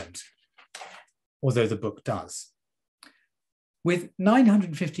Ireland, although the book does. With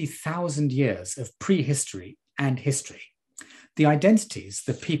 950,000 years of prehistory and history, the identities,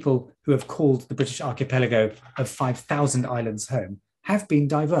 the people who have called the British archipelago of 5,000 islands home, have been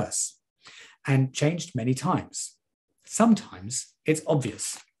diverse and changed many times. Sometimes it's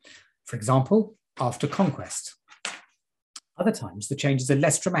obvious. For example, after conquest. Other times the changes are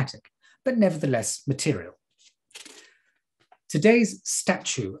less dramatic, but nevertheless material. Today's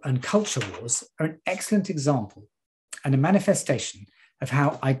statue and culture wars are an excellent example and a manifestation of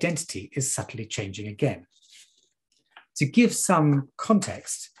how identity is subtly changing again. To give some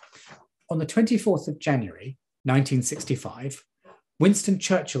context, on the 24th of January, 1965, Winston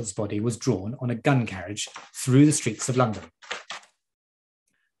Churchill's body was drawn on a gun carriage through the streets of London.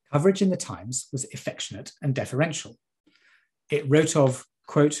 Coverage in the Times was affectionate and deferential. It wrote of,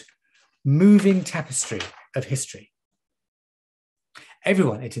 quote, moving tapestry of history.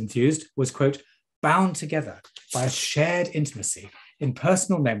 Everyone, it enthused, was, quote, bound together by a shared intimacy in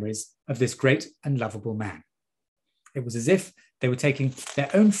personal memories of this great and lovable man. It was as if they were taking their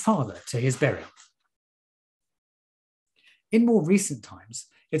own father to his burial. In more recent times,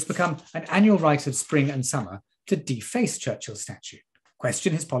 it's become an annual rite of spring and summer to deface Churchill's statue,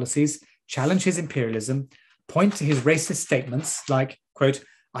 question his policies, challenge his imperialism, point to his racist statements like, quote,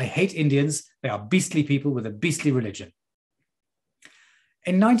 I hate Indians, they are beastly people with a beastly religion.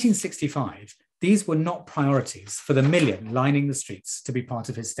 In 1965, these were not priorities for the million lining the streets to be part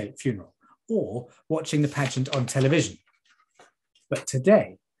of his state funeral or watching the pageant on television. But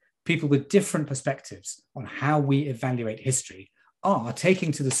today, people with different perspectives on how we evaluate history are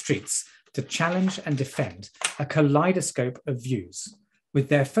taking to the streets to challenge and defend a kaleidoscope of views, with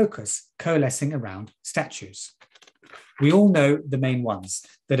their focus coalescing around statues. We all know the main ones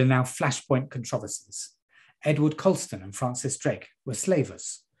that are now flashpoint controversies. Edward Colston and Francis Drake were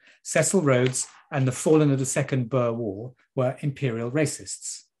slavers. Cecil Rhodes and the fallen of the Second Boer War were imperial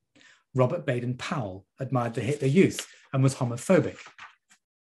racists. Robert Baden-Powell admired the Hitler Youth and was homophobic.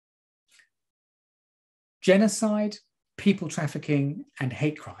 Genocide, people trafficking, and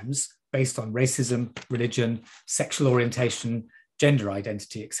hate crimes based on racism, religion, sexual orientation, gender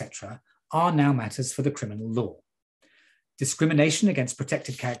identity, etc., are now matters for the criminal law. Discrimination against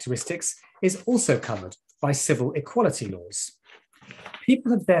protected characteristics is also covered by civil equality laws.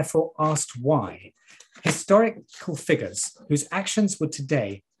 People have therefore asked why historical figures whose actions would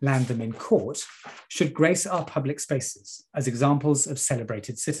today land them in court should grace our public spaces as examples of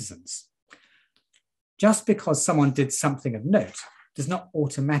celebrated citizens. Just because someone did something of note does not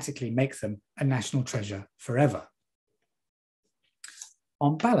automatically make them a national treasure forever.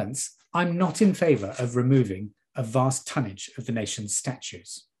 On balance, I'm not in favour of removing a vast tonnage of the nation's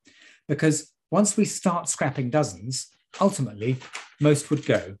statues, because once we start scrapping dozens, ultimately, most would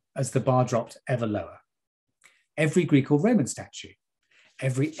go as the bar dropped ever lower. Every Greek or Roman statue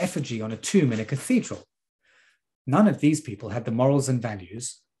every effigy on a tomb in a cathedral. None of these people had the morals and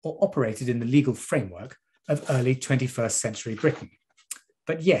values or operated in the legal framework of early 21st century Britain.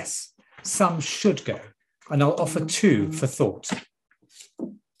 But yes, some should go, and I'll offer two for thought.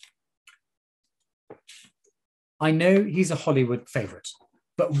 I know he's a Hollywood favourite,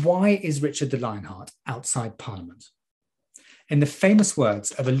 but why is Richard the Lionheart outside Parliament? In the famous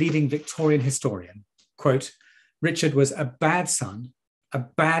words of a leading Victorian historian, quote, Richard was a bad son, a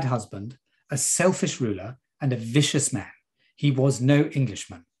bad husband, a selfish ruler, and a vicious man. He was no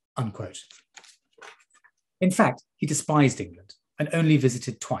Englishman, unquote. In fact, he despised England and only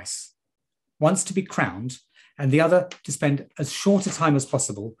visited twice, once to be crowned and the other to spend as short a time as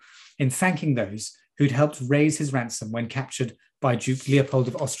possible in thanking those who'd helped raise his ransom when captured by Duke Leopold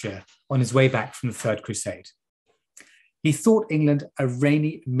of Austria on his way back from the Third Crusade. He thought England a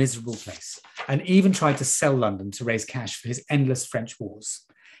rainy, miserable place and even tried to sell London to raise cash for his endless French wars.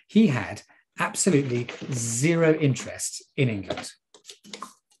 He had absolutely zero interest in England.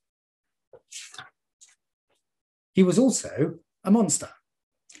 He was also a monster.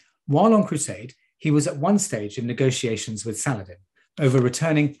 While on crusade, he was at one stage in negotiations with Saladin over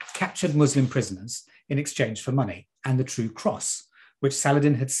returning captured Muslim prisoners in exchange for money and the True Cross, which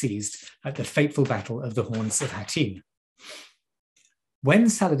Saladin had seized at the fateful Battle of the Horns of Hattin. When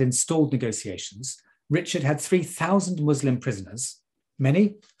Saladin stalled negotiations, Richard had 3,000 Muslim prisoners,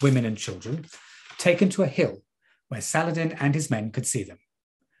 many women and children, taken to a hill where Saladin and his men could see them.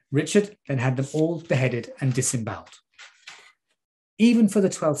 Richard then had them all beheaded and disemboweled. Even for the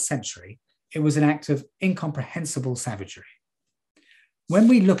 12th century, it was an act of incomprehensible savagery. When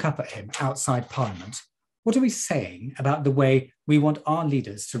we look up at him outside Parliament, what are we saying about the way we want our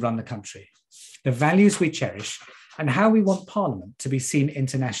leaders to run the country, the values we cherish, and how we want Parliament to be seen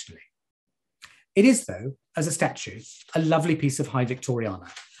internationally? It is, though, as a statue, a lovely piece of High Victoriana,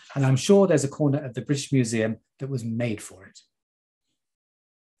 and I'm sure there's a corner of the British Museum that was made for it.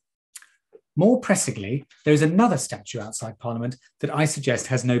 More pressingly, there is another statue outside Parliament that I suggest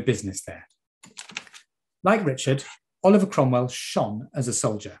has no business there. Like Richard, Oliver Cromwell shone as a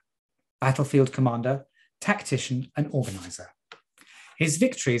soldier, battlefield commander, tactician, and organiser. His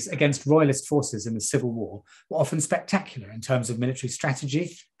victories against royalist forces in the Civil War were often spectacular in terms of military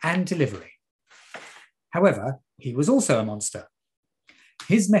strategy and delivery. However, he was also a monster.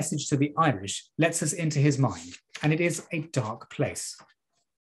 His message to the Irish lets us into his mind, and it is a dark place.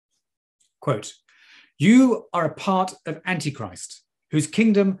 Quote, "You are a part of Antichrist, whose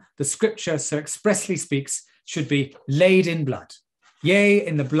kingdom the scripture so expressly speaks should be laid in blood, yea,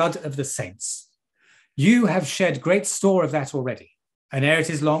 in the blood of the saints. You have shed great store of that already, and ere it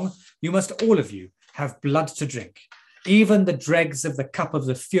is long, you must all of you have blood to drink, even the dregs of the cup of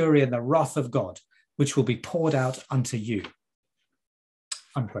the fury and the wrath of God, which will be poured out unto you."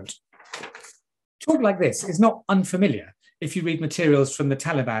 Unquote. Talk like this is not unfamiliar if you read materials from the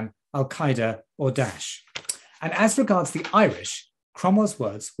Taliban, Al-Qaeda, or Daesh. And as regards the Irish, Cromwell's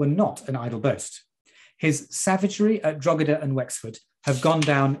words were not an idle boast. His savagery at Drogheda and Wexford have gone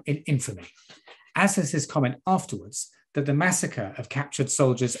down in infamy, as has his comment afterwards that the massacre of captured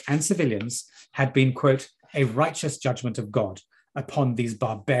soldiers and civilians had been, quote, "a righteous judgment of God upon these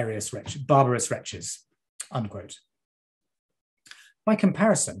barbarous wretches," unquote. By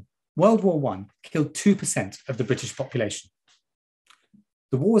comparison, World War I killed 2% of the British population.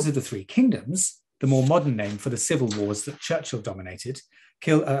 The Wars of the Three Kingdoms, the more modern name for the civil wars that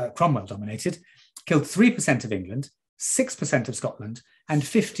Cromwell dominated, killed 3% of England, 6% of Scotland, and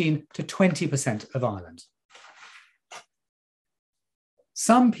 15 to 20% of Ireland.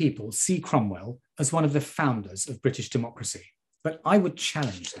 Some people see Cromwell as one of the founders of British democracy, but I would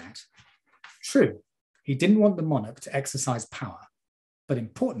challenge that. True, he didn't want the monarch to exercise power, but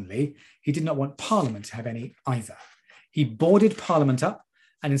importantly, he did not want Parliament to have any either. He boarded Parliament up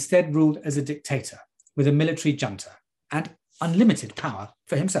and instead ruled as a dictator with a military junta and unlimited power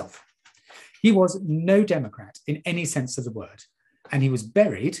for himself. He was no democrat in any sense of the word, and he was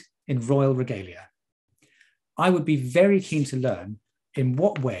buried in royal regalia. I would be very keen to learn in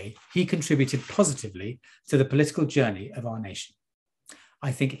what way he contributed positively to the political journey of our nation.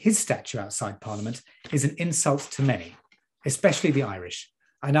 I think his statue outside Parliament is an insult to many, especially the Irish,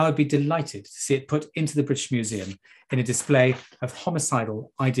 and I would be delighted to see it put into the British Museum in a display of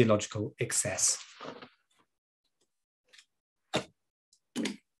homicidal ideological excess.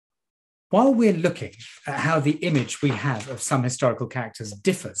 While we're looking at how the image we have of some historical characters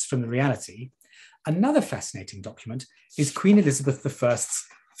differs from the reality, another fascinating document is Queen Elizabeth I's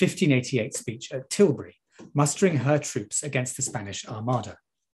 1588 speech at Tilbury, mustering her troops against the Spanish Armada.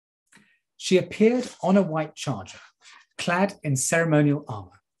 She appeared on a white charger, clad in ceremonial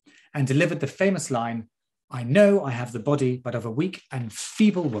armour, and delivered the famous line, "I know I have the body but of a weak and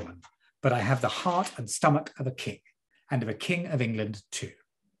feeble woman, but I have the heart and stomach of a king, and of a king of England too."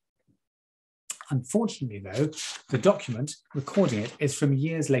 Unfortunately, though, the document recording it is from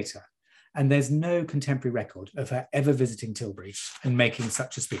years later, and there's no contemporary record of her ever visiting Tilbury and making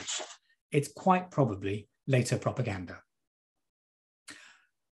such a speech. It's quite probably later propaganda.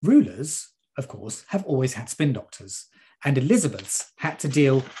 Rulers, of course, have always had spin doctors, and Elizabeth's had to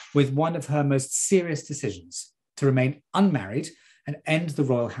deal with one of her most serious decisions, to remain unmarried and end the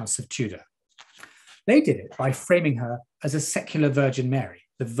royal house of Tudor. They did it by framing her as a secular Virgin Mary,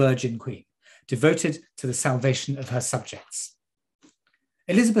 the Virgin Queen, devoted to the salvation of her subjects.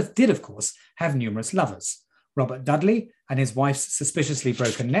 Elizabeth did, of course, have numerous lovers. Robert Dudley and his wife's suspiciously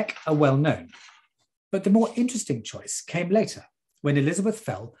broken neck are well known. But the more interesting choice came later, when Elizabeth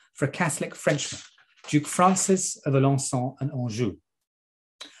fell for a Catholic Frenchman, Duke Francis of Alençon and Anjou.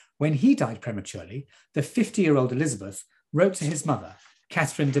 When he died prematurely, the 50-year-old Elizabeth wrote to his mother,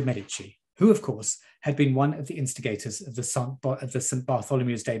 Catherine de' Medici, who, of course, had been one of the instigators of the St.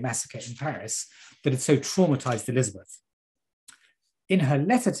 Bartholomew's Day massacre in Paris that had so traumatized Elizabeth. In her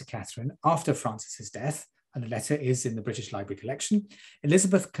letter to Catherine after Francis's death, and the letter is in the British Library collection,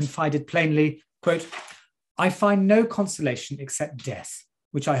 Elizabeth confided plainly, quote, "I find no consolation except death,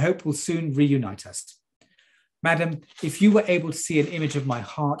 which I hope will soon reunite us. Madam, if you were able to see an image of my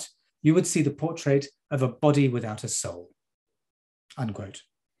heart, you would see the portrait of a body without a soul." Unquote.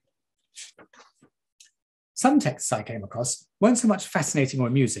 Some texts I came across weren't so much fascinating or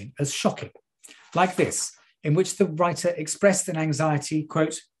amusing as shocking, like this, in which the writer expressed an anxiety,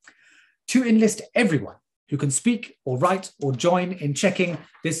 quote, "to enlist everyone who can speak or write or join in checking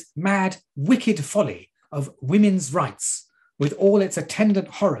this mad, wicked folly of women's rights, with all its attendant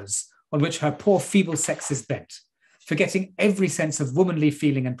horrors on which her poor feeble sex is bent, forgetting every sense of womanly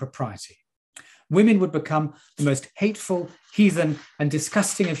feeling and propriety. Women would become the most hateful, heathen, and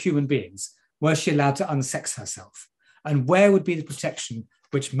disgusting of human beings were she allowed to unsex herself. And where would be the protection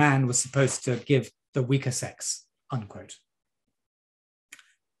which man was supposed to give the weaker sex?" Unquote.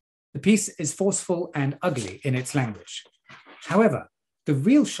 The piece is forceful and ugly in its language. However, the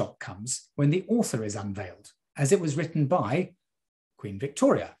real shock comes when the author is unveiled, as it was written by Queen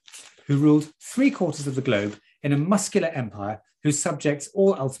Victoria, who ruled 3/4 of the globe in a muscular empire whose subjects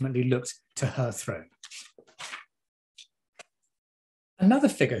all ultimately looked to her throne. Another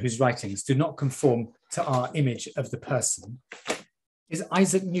figure whose writings do not conform to our image of the person is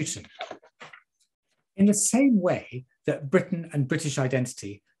Isaac Newton. In the same way that Britain and British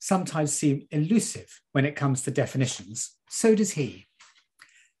identity sometimes seem elusive when it comes to definitions, so does he.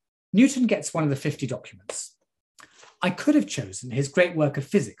 Newton gets one of the 50 documents. I could have chosen his great work of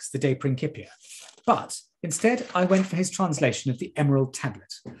physics, the De Principia, but instead I went for his translation of the Emerald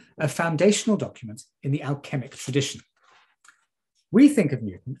Tablet, a foundational document in the alchemic tradition. We think of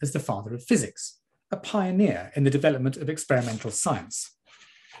Newton as the father of physics, a pioneer in the development of experimental science,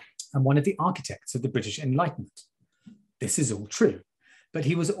 and one of the architects of the British Enlightenment. This is all true, but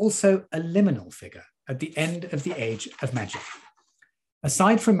he was also a liminal figure at the end of the age of magic.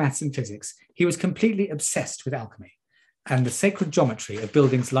 Aside from maths and physics, he was completely obsessed with alchemy and the sacred geometry of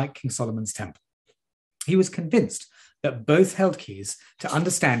buildings like King Solomon's Temple. He was convinced that both held keys to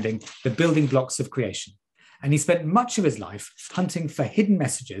understanding the building blocks of creation, and he spent much of his life hunting for hidden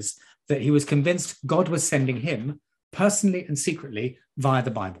messages that he was convinced God was sending him, personally and secretly, via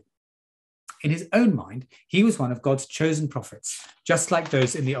the Bible. In his own mind, he was one of God's chosen prophets, just like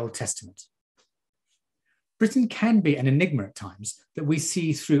those in the Old Testament. Britain can be an enigma at times that we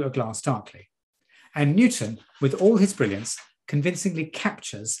see through a glass darkly, and Newton, with all his brilliance, convincingly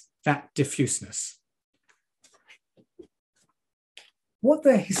captures that diffuseness. What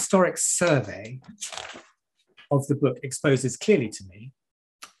the historic survey of the book exposes clearly to me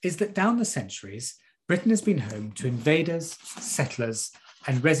is that down the centuries, Britain has been home to invaders, settlers,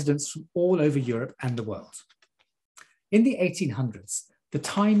 and residents from all over Europe and the world. In the 1800s, the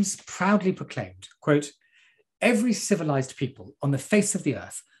Times proudly proclaimed, quote, "Every civilized people on the face of the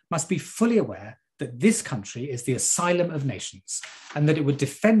earth must be fully aware that this country is the asylum of nations, and that it would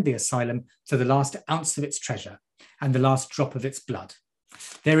defend the asylum to the last ounce of its treasure and the last drop of its blood.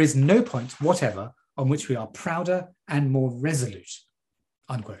 There is no point whatever on which we are prouder and more resolute,"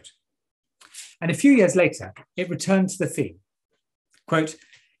 unquote. And a few years later, it returned to the theme. Quote,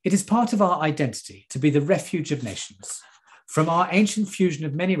 "It is part of our identity to be the refuge of nations. From our ancient fusion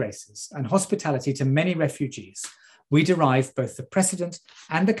of many races and hospitality to many refugees, we derive both the precedent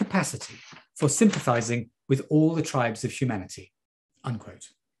and the capacity for sympathizing with all the tribes of humanity,"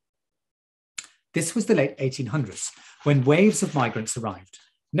 unquote. This was the late 1800s, when waves of migrants arrived,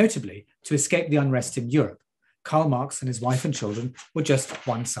 notably to escape the unrest in Europe. Karl Marx and his wife and children were just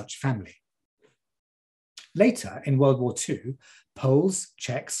one such family. Later, in World War II, Poles,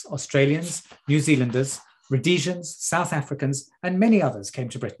 Czechs, Australians, New Zealanders, Rhodesians, South Africans, and many others came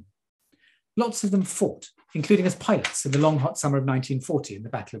to Britain. Lots of them fought, including as pilots in the long hot summer of 1940 in the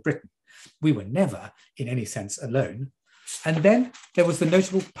Battle of Britain. We were never, in any sense, alone. And then there was the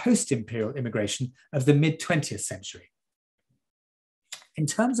notable post-imperial immigration of the mid-20th century. In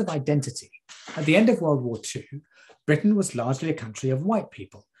terms of identity, at the end of World War II, Britain was largely a country of white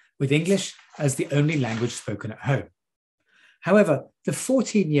people, with English as the only language spoken at home. However, the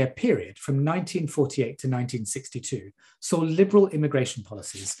 14-year period from 1948 to 1962 saw liberal immigration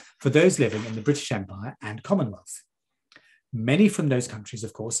policies for those living in the British Empire and Commonwealth. Many from those countries,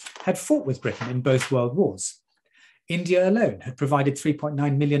 of course, had fought with Britain in both world wars. India alone had provided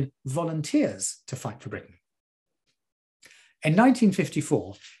 3.9 million volunteers to fight for Britain. In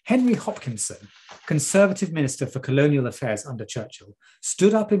 1954, Henry Hopkinson, Conservative Minister for Colonial Affairs under Churchill,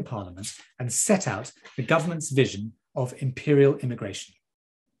 stood up in Parliament and set out the government's vision of imperial immigration.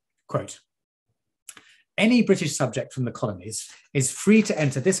 Quote, "Any British subject from the colonies is free to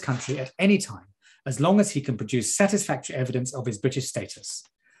enter this country at any time, as long as he can produce satisfactory evidence of his British status.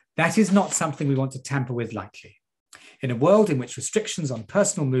 That is not something we want to tamper with lightly. In a world in which restrictions on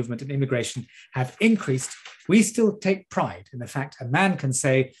personal movement and immigration have increased, we still take pride in the fact a man can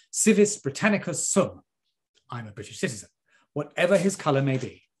say, civis Britannicus sum, I'm a British citizen, whatever his colour may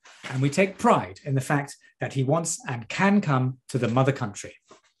be. And we take pride in the fact that he wants and can come to the mother country."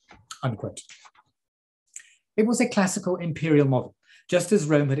 Unquote. It was a classical imperial model, just as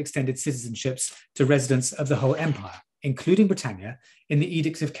Rome had extended citizenships to residents of the whole empire, including Britannia, in the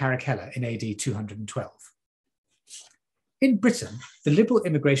Edict of Caracalla in AD 212. In Britain, the liberal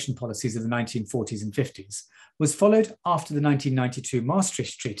immigration policies of the 1940s and 50s was followed after the 1992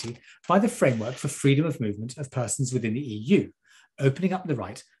 Maastricht Treaty by the framework for freedom of movement of persons within the EU, opening up the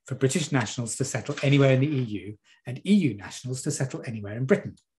right for British nationals to settle anywhere in the EU and EU nationals to settle anywhere in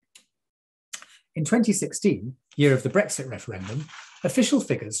Britain. In 2016, year of the Brexit referendum, official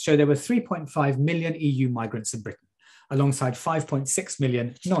figures show there were 3.5 million EU migrants in Britain, alongside 5.6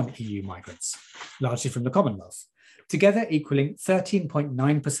 million non-EU migrants, largely from the Commonwealth, together equaling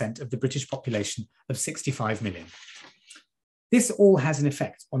 13.9% of the British population of 65 million. This all has an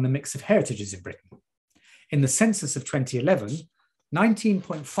effect on the mix of heritages in Britain. In the census of 2011,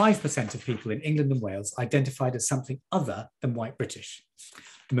 19.5% of people in England and Wales identified as something other than white British.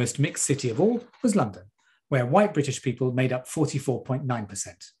 The most mixed city of all was London, where white British people made up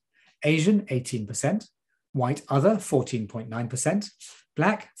 44.9%, Asian 18%, white other 14.9%,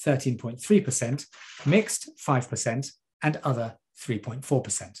 black 13.3%, mixed 5%, and other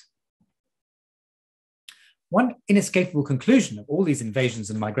 3.4%. One inescapable conclusion of all these invasions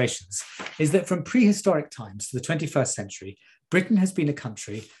and migrations is that from prehistoric times to the 21st century, Britain has been a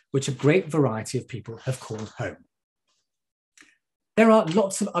country which a great variety of people have called home. There are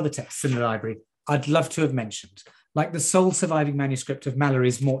lots of other texts in the library I'd love to have mentioned, like the sole surviving manuscript of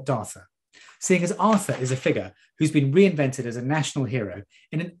Malory's Morte d'Arthur, seeing as Arthur is a figure who's been reinvented as a national hero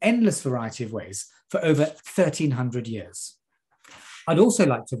in an endless variety of ways for over 1,300 years. I'd also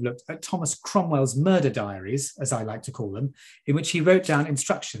like to have looked at Thomas Cromwell's murder diaries, as I like to call them, in which he wrote down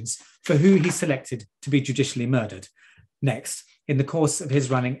instructions for who he selected to be judicially murdered next in the course of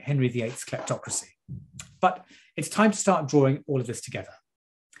his running Henry VIII's kleptocracy. But it's time to start drawing all of this together.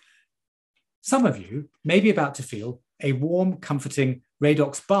 Some of you may be about to feel a warm, comforting,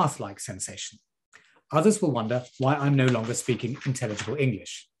 Radox bath-like sensation. Others will wonder why I'm no longer speaking intelligible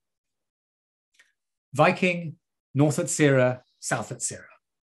English. Viking, north at Sierra, south at Sierra.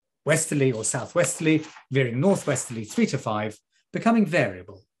 Westerly or southwesterly, veering northwesterly 3 to 5, becoming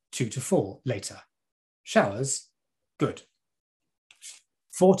variable 2 to 4 later. Showers, good.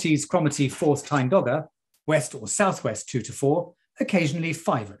 40s Cromarty 4th Tyne Dogger, west or southwest 2 to 4, occasionally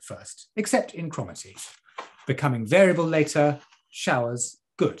 5 at first, except in Cromarty. Becoming variable later, showers,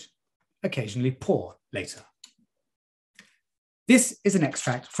 good, occasionally poor later. This is an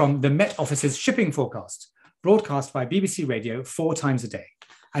extract from the Met Office's shipping forecast, broadcast by BBC Radio 4 times a day,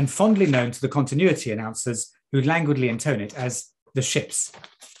 and fondly known to the continuity announcers who languidly intone it as the ships.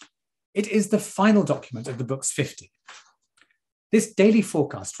 It is the final document of the book's 50. This daily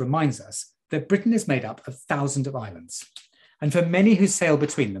forecast reminds us that Britain is made up of thousands of islands, and for many who sail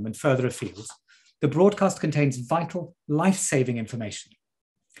between them and further afield, the broadcast contains vital, life-saving information.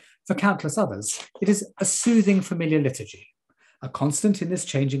 For countless others, it is a soothing, familiar liturgy, a constant in this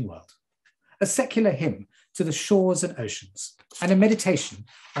changing world, a secular hymn to the shores and oceans, and a meditation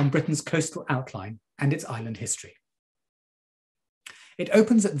on Britain's coastal outline and its island history. It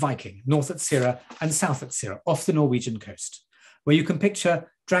opens at Viking, north at Sira and south at Sira, off the Norwegian coast, where you can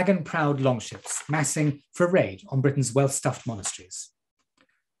picture dragon-prowed longships massing for a raid on Britain's wealth-stuffed monasteries.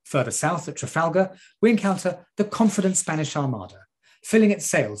 Further south at Trafalgar, we encounter the confident Spanish Armada, filling its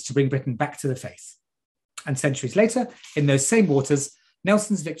sails to bring Britain back to the faith. And centuries later, in those same waters,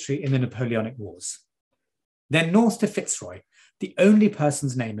 Nelson's victory in the Napoleonic Wars. Then north to Fitzroy, the only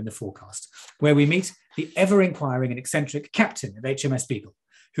person's name in the forecast, where we meet the ever-inquiring and eccentric captain of HMS Beagle,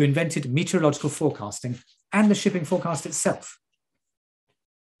 who invented meteorological forecasting and the shipping forecast itself.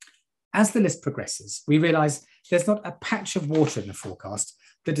 As the list progresses, we realise there's not a patch of water in the forecast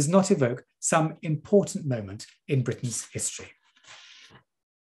that does not evoke some important moment in Britain's history.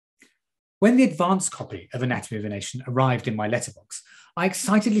 When the advanced copy of Anatomy of a Nation arrived in my letterbox, I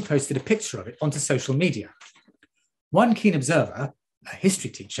excitedly posted a picture of it onto social media. One keen observer, a history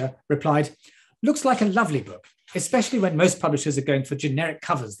teacher, replied, "Looks like a lovely book, especially when most publishers are going for generic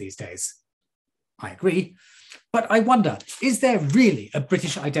covers these days." I agree, but I wonder, is there really a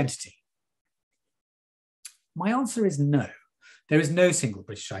British identity? My answer is no. There is no single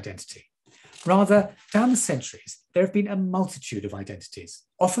British identity. Rather, down the centuries, there have been a multitude of identities,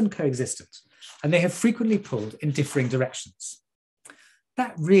 often coexistent, and they have frequently pulled in differing directions.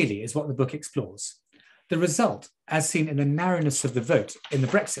 That really is what the book explores. The result, as seen in the narrowness of the vote in the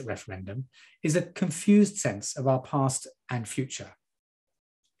Brexit referendum, is a confused sense of our past and future.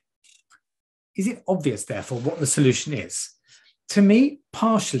 Is it obvious, therefore, what the solution is? To me,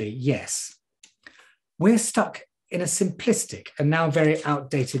 partially, yes. We're stuck in a simplistic and now very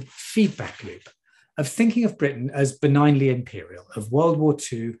outdated feedback loop of thinking of Britain as benignly imperial, of World War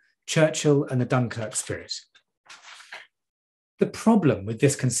II, Churchill and the Dunkirk spirit. The problem with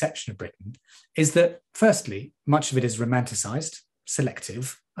this conception of Britain is that, firstly, much of it is romanticised,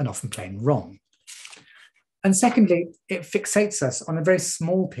 selective, and often plain wrong. And secondly, it fixates us on a very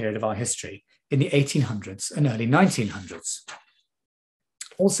small period of our history in the 1800s and early 1900s.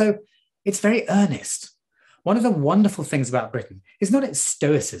 Also, it's very earnest. One of the wonderful things about Britain is not its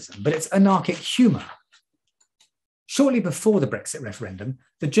stoicism, but its anarchic humour. Shortly before the Brexit referendum,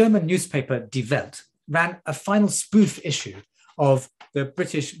 the German newspaper Die Welt ran a final spoof issue of the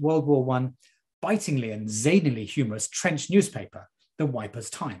British World War I bitingly and zanily humorous trench newspaper, the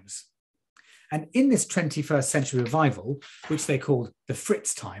Wipers Times. And in this 21st century revival, which they called the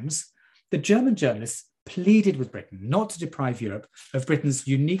Fritz Times, the German journalists pleaded with Britain not to deprive Europe of Britain's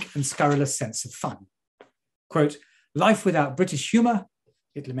unique and scurrilous sense of fun. Quote, "Life without British humour,"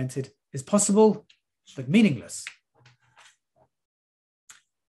 it lamented, "is possible, but meaningless."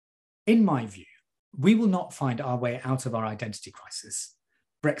 In my view, we will not find our way out of our identity crisis.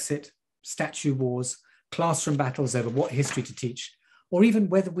 Brexit, statue wars, classroom battles over what history to teach, or even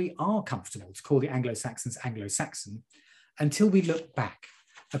whether we are comfortable to call the Anglo-Saxons Anglo-Saxon, until we look back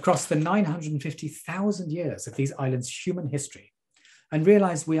across the 950,000 years of these islands' human history and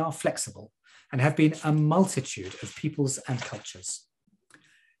realise we are flexible and have been a multitude of peoples and cultures.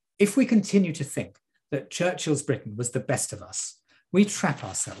 If we continue to think that Churchill's Britain was the best of us, we trap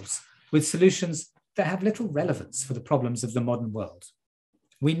ourselves with solutions that have little relevance for the problems of the modern world.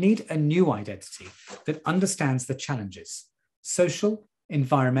 We need a new identity that understands the challenges, social,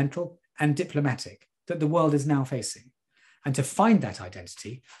 environmental, and diplomatic, that the world is now facing. And to find that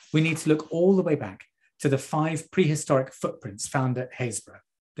identity, we need to look all the way back to the 5 prehistoric footprints found at Haysborough,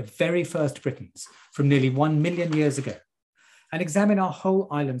 the very first Britons from nearly 1 million years ago, and examine our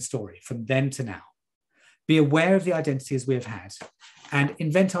whole island story from then to now. Be aware of the identities we have had and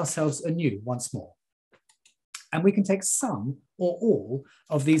invent ourselves anew once more. And we can take some or all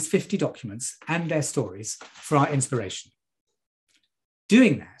of these 50 documents and their stories for our inspiration.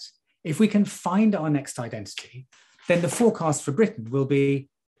 Doing that, if we can find our next identity, then the forecast for Britain will be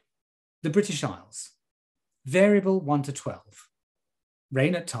the British Isles, variable 1 to 12.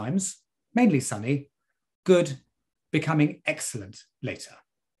 Rain at times, mainly sunny, good, becoming excellent later.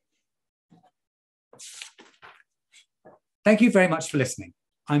 Thank you very much for listening.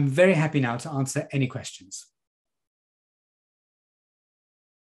 I'm very happy now to answer any questions.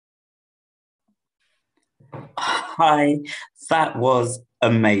 Hi, that was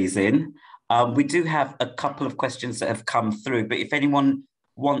amazing. We do have a couple of questions that have come through, but if anyone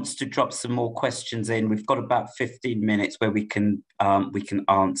wants to drop some more questions in, we've got about 15 minutes where we can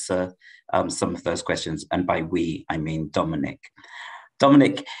answer some of those questions. And by we, I mean Dominic.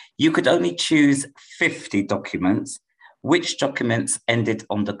 Dominic, you could only choose 50 documents. Which documents ended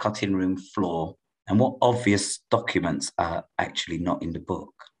on the cutting room floor? And what obvious documents are actually not in the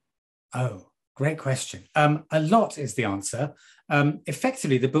book? Oh, Great question. A lot is the answer.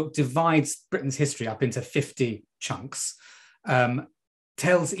 Effectively, the book divides Britain's history up into 50 chunks,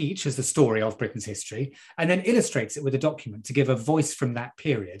 tells each as the story of Britain's history, and then illustrates it with a document to give a voice from that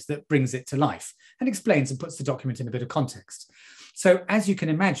period that brings it to life and explains and puts the document in a bit of context. So as you can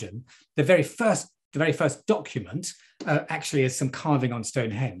imagine, the very first document actually is some carving on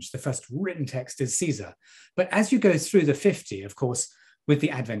Stonehenge. The first written text is Caesar. But as you go through the 50, of course, with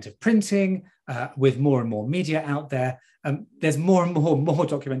the advent of printing, with more and more media out there, there's more and more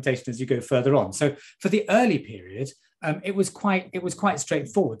documentation as you go further on. So for the early period, it was quite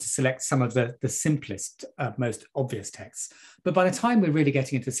straightforward to select some of the simplest, most obvious texts. But by the time we're really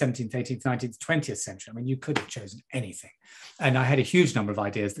getting into the 17th, 18th, 19th, 20th century, I mean, you could have chosen anything. And I had a huge number of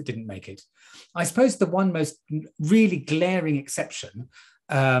ideas that didn't make it. I suppose the one most really glaring exception,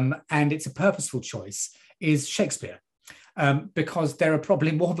 and it's a purposeful choice, is Shakespeare. Because there are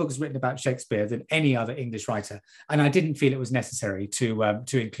probably more books written about Shakespeare than any other English writer. And I didn't feel it was necessary to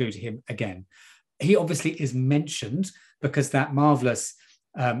include him again. He obviously is mentioned because that marvelous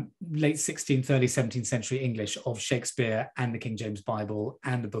late 16th, early 17th century English of Shakespeare and the King James Bible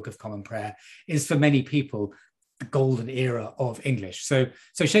and the Book of Common Prayer is for many people the golden era of English. So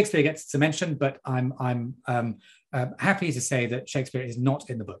Shakespeare gets to mention, but I'm happy to say that Shakespeare is not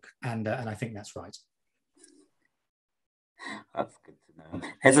in the book, and I think that's right. That's good to know.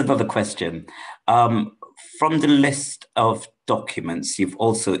 Here's another question. From the list of documents, you've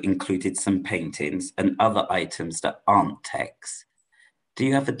also included some paintings and other items that aren't text. Do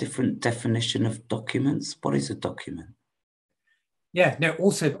you have a different definition of documents? What is a document? Yeah, no,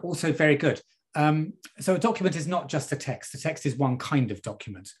 also very good. So a document is not just a text. The text is one kind of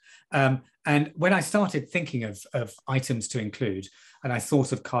document. And when I started thinking of items to include, and I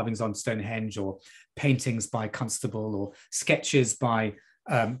thought of carvings on Stonehenge or paintings by Constable or sketches by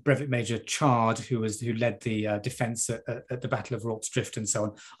Brevet Major Chard, who led the defence at the Battle of Rorke's Drift and so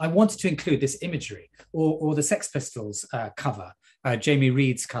on, I wanted to include this imagery, or the Sex Pistols cover, Jamie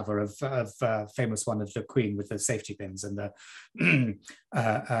Reed's cover of famous one of the Queen with the safety pins and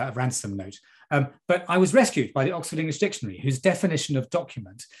the ransom note. But I was rescued by the Oxford English Dictionary, whose definition of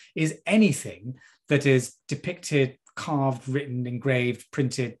document is anything that is depicted, carved, written, engraved,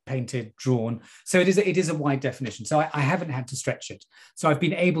 printed, painted, drawn. So it is a wide definition. So I haven't had to stretch it. So I've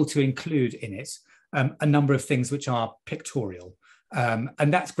been able to include in it a number of things which are pictorial.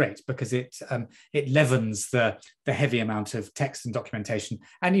 And that's great because it leavens the heavy amount of text and documentation.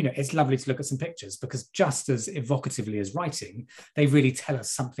 And, you know, it's lovely to look at some pictures because just as evocatively as writing, they really tell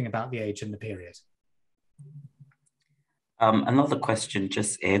us something about the age and the period. Another question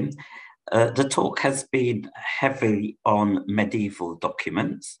just in. The talk has been heavily on medieval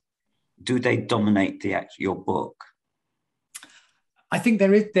documents. Do they dominate your book? I think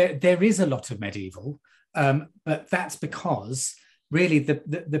there is a lot of medieval, but that's because really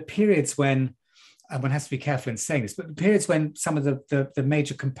the periods when, and one has to be careful in saying this, but the periods when some of the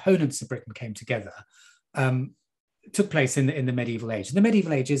major components of Britain came together took place in the medieval age. And the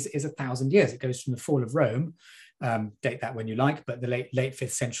medieval age is 1,000 years. It goes from the fall of Rome, date that when you like, but the late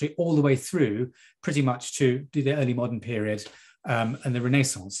 5th century, all the way through pretty much to the early modern period and the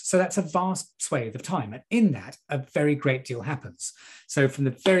Renaissance. So that's a vast swathe of time. And in that, a very great deal happens. So from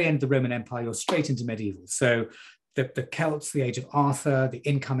the very end of the Roman Empire, you're straight into medieval. So the Celts, the age of Arthur, the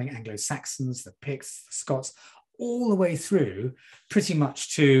incoming Anglo-Saxons, the Picts, the Scots, all the way through pretty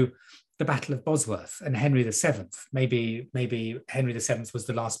much to the Battle of Bosworth and Henry VII. Maybe Henry VII was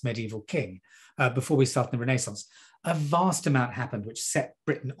the last medieval king before we start in the Renaissance. A vast amount happened which set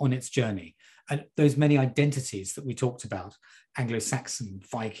Britain on its journey. And those many identities that we talked about, Anglo-Saxon,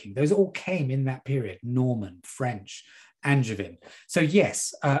 Viking, those all came in that period, Norman, French, Angevin. So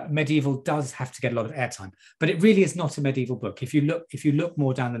yes, medieval does have to get a lot of airtime, but it really is not a medieval book. If you look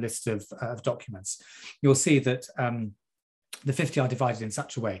more down the list of documents, you'll see that the 50 are divided in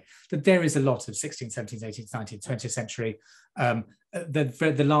such a way that there is a lot of 16th, 17th, 18th, 19th, 20th century.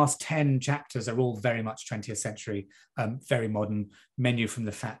 The last 10 chapters are all very much 20th century, very modern. Menu from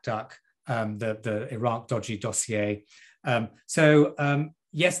the Fat Duck, the Iraq dodgy dossier.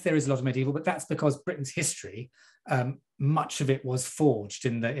 Yes, there is a lot of medieval, but that's because Britain's history, much of it was forged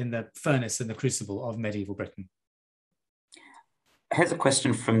in the furnace and the crucible of medieval Britain. Here's a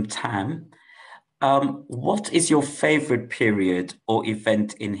question from Tam. What is your favorite period or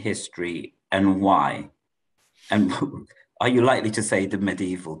event in history and why? And Are you likely to say the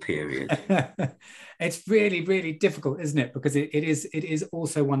medieval period? It's really, really difficult, isn't it? Because it is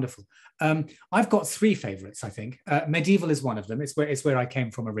also wonderful. I've got three favorites, I think. Medieval is one of them. It's where I came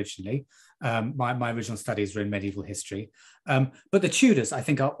from originally. My original studies were in medieval history. But the Tudors, I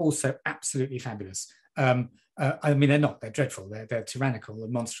think, are also absolutely fabulous. I mean, they're dreadful. They're tyrannical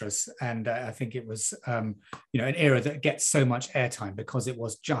and monstrous. And I think it was, an era that gets so much airtime because it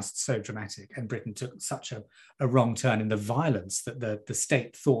was just so dramatic. And Britain took such a wrong turn in the violence that the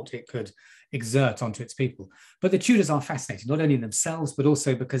state thought it could exert onto its people. But the Tudors are fascinating, not only in themselves, but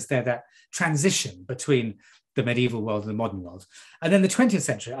also because they're that transition between the medieval world and the modern world. And then the 20th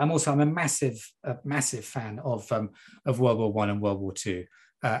century, I'm a massive fan of World War I and World War II.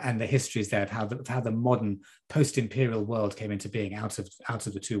 And the histories there of how the modern post-imperial world came into being out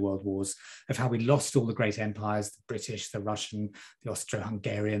of the two world wars, of how we lost all the great empires, the British, the Russian, the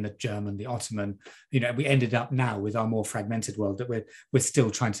Austro-Hungarian, the German, the Ottoman. We ended up now with our more fragmented world that we're still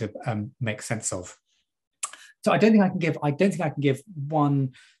trying to make sense of. So I don't think I can give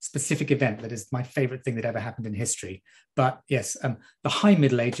one specific event that is my favorite thing that ever happened in history. But yes, the High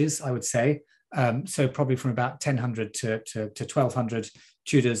Middle Ages, I would say. So probably from about 1000 to 1200,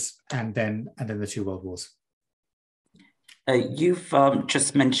 Tudors, and then the two world wars. You've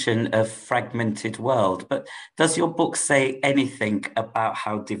just mentioned a fragmented world, but does your book say anything about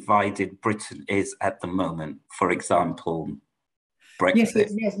how divided Britain is at the moment? For example,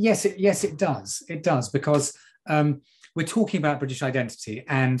 Brexit. Yes, it does. It does, because we're talking about British identity,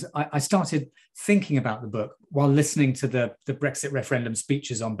 and I started thinking about the book while listening to the Brexit referendum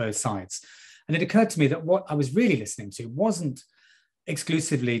speeches on both sides. And it occurred to me that what I was really listening to wasn't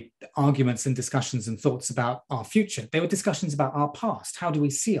exclusively arguments and discussions and thoughts about our future. They were discussions about our past. How do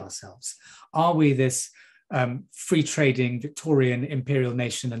we see ourselves? Are we this free trading Victorian imperial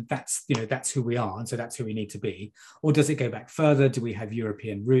nation, and that's who we are, and so that's who we need to be? Or does it go back further? Do we have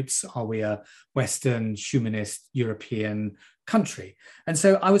European roots? Are we a Western humanist European country? And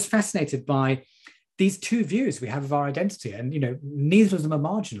so I was fascinated by these two views we have of our identity, and neither of them are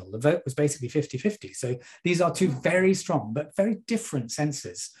marginal. The vote was basically 50-50. So these are two very strong but very different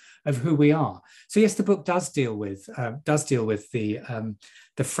senses of who we are. So yes, the book does deal with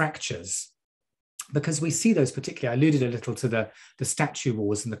the fractures, because we see those particularly. I alluded a little to the statue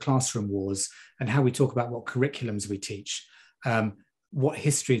wars and the classroom wars, and how we talk about what curriculums we teach. What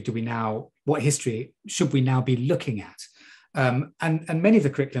history should we now be looking at? And many of the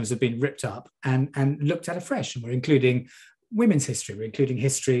curriculums have been ripped up and looked at afresh. And we're including women's history, we're including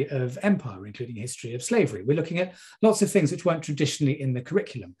history of empire, we're including history of slavery. We're looking at lots of things which weren't traditionally in the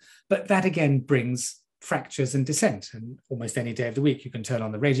curriculum. But that again brings fractures and dissent. And almost any day of the week, you can turn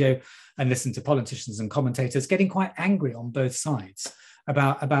on the radio and listen to politicians and commentators getting quite angry on both sides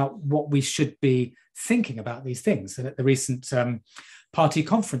about what we should be thinking about these things. And at the recent party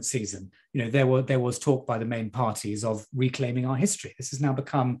conference season, there was talk by the main parties of reclaiming our history. This has now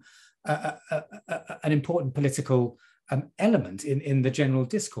become an important political element in the general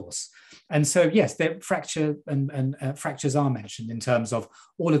discourse. And so, yes, the fracture and fractures are mentioned in terms of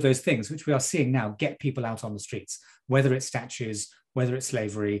all of those things, which we are seeing now get people out on the streets, whether it's statues, whether it's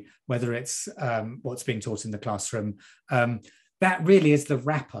slavery, whether it's what's being taught in the classroom. That really is the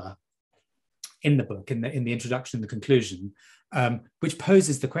wrapper in the book, in the introduction and the conclusion, which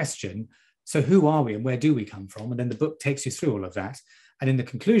poses the question, so who are we and where do we come from? And then the book takes you through all of that. And in the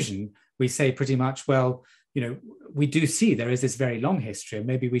conclusion, we say pretty much, well, we do see there is this very long history, and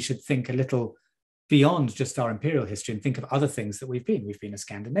maybe we should think a little beyond just our imperial history and think of other things that we've been. We've been a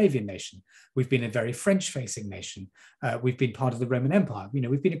Scandinavian nation. We've been a very French-facing nation. We've been part of the Roman Empire.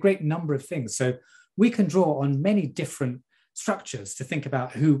 We've been a great number of things. So we can draw on many different structures to think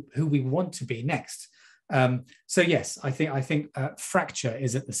about who we want to be next. So yes, I think fracture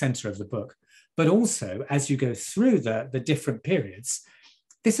is at the center of the book. But also, as you go through the different periods,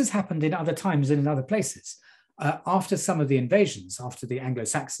 this has happened in other times and in other places. After some of the invasions, after the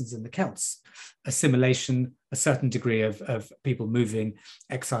Anglo-Saxons and the Celts, assimilation, a certain degree of people moving,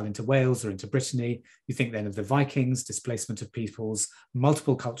 exile into Wales or into Brittany. You think then of the Vikings, displacement of peoples,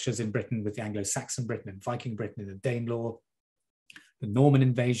 multiple cultures in Britain with the Anglo-Saxon Britain and Viking Britain in the Danelaw, the Norman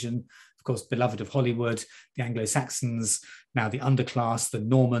invasion, of course, beloved of Hollywood, the Anglo-Saxons, now the underclass, the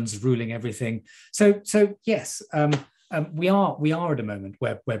Normans ruling everything. So yes, we are at a moment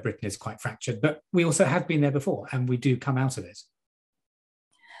where Britain is quite fractured, but we also have been there before, and we do come out of it.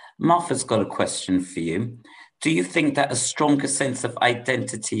 Martha's got a question for you. Do you think that a stronger sense of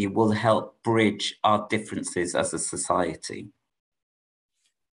identity will help bridge our differences as a society?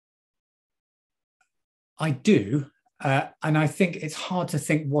 I do, and I think it's hard to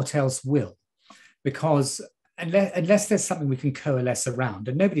think what else will, because unless there's something we can coalesce around,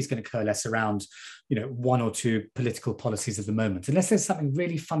 and nobody's going to coalesce around, one or two political policies of the moment, unless there's something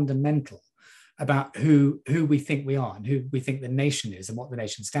really fundamental about who we think we are and who we think the nation is and what the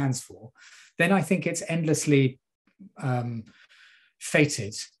nation stands for, then I think it's endlessly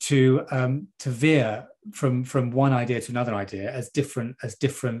fated to veer from one idea to another idea as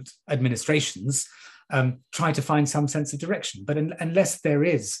different administrations try to find some sense of direction. But unless there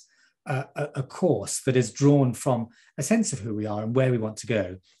is a course that is drawn from a sense of who we are and where we want to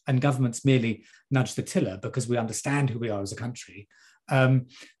go, and governments merely nudge the tiller because we understand who we are as a country.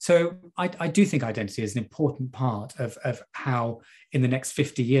 So I do think identity is an important part of how in the next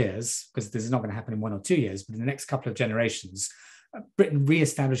 50 years, because this is not going to happen in 1 or 2 years, but in the next couple of generations, Britain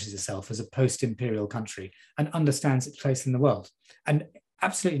reestablishes itself as a post-imperial country and understands its place in the world. And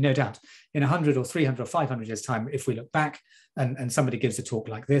absolutely no doubt, in 100 or 300 or 500 years' time, if we look back and somebody gives a talk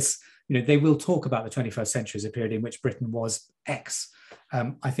like this, they will talk about the 21st century as a period in which Britain was X.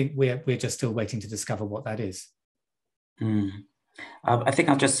 I think we're just still waiting to discover what that is. I think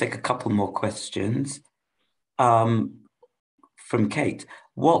I'll just take a couple more questions. From Kate,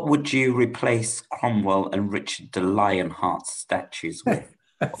 what would you replace Cromwell and Richard the Lionheart statues with?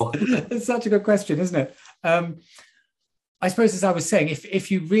 It's such a good question, isn't it? I suppose, as I was saying, if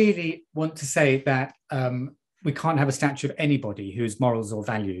you really want to say that we can't have a statue of anybody whose morals or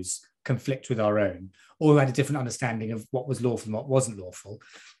values conflict with our own, or who had a different understanding of what was lawful and what wasn't lawful,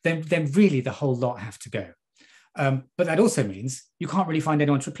 then really the whole lot have to go. But that also means you can't really find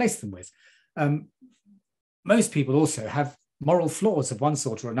anyone to replace them with. Most people also have moral flaws of one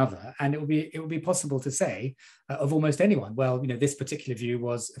sort or another, and it would be possible to say of almost anyone, well, this particular view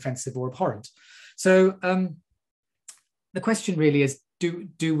was offensive or abhorrent. So the question really is,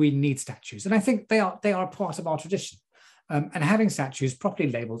 do we need statues? And I think they are part of our tradition. And having statues properly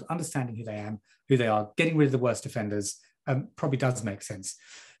labelled, understanding who they are, getting rid of the worst offenders, probably does make sense.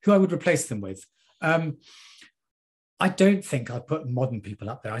 Who I would replace them with? I don't think I'd put modern people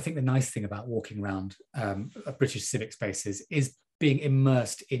up there. I think the nice thing about walking around British civic spaces is being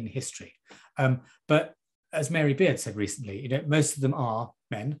immersed in history. But as Mary Beard said recently, most of them are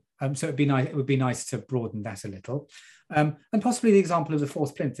men. So it would be nice to broaden that a little. And possibly the example of the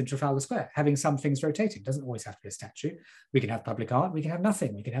fourth plinth in Trafalgar Square, having some things rotating. Doesn't always have to be a statue. We can have public art, we can have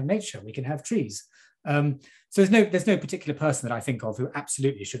nothing, we can have nature, we can have trees. So there's no particular person that I think of who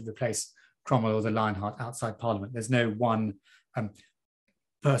absolutely should replace Cromwell or the Lionheart outside Parliament. There's no one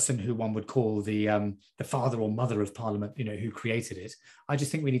person who one would call the father or mother of Parliament, who created it. I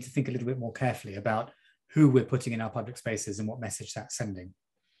just think we need to think a little bit more carefully about who we're putting in our public spaces and what message that's sending.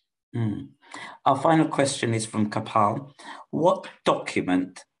 Our final question is from Kapal. What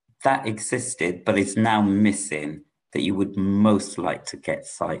document that existed but is now missing that you would most like to get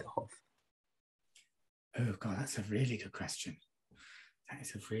sight of? Oh God, that's a really good question. That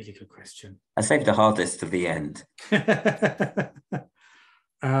is a really good question. I saved the hardest to the end.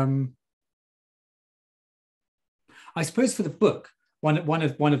 I suppose for the book, one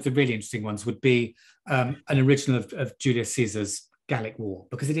of the really interesting ones would be an original of Julius Caesar's Gallic War,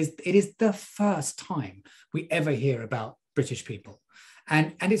 because it is the first time we ever hear about British people,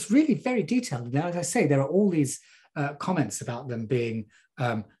 and it's really very detailed. Now, as I say, there are all these comments about them being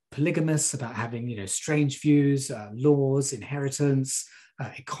polygamous, about having strange views, laws, inheritance,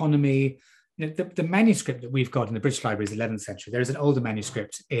 economy. The manuscript that we've got in the British Library is 11th century. There is an older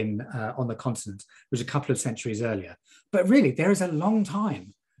manuscript on the continent, which is a couple of centuries earlier. But really, there is a long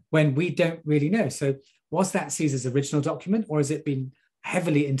time when we don't really know. So was that Caesar's original document, or has it been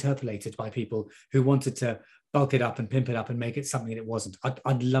heavily interpolated by people who wanted to bulk it up and pimp it up and make it something it wasn't?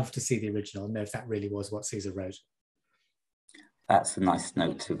 I'd love to see the original and know if that really was what Caesar wrote. That's a nice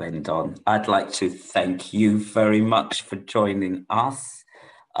note to end on. I'd like to thank you very much for joining us.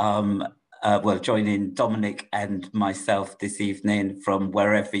 Joining Dominic and myself this evening from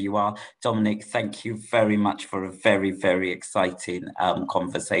wherever you are. Dominic, thank you very much for a very, very exciting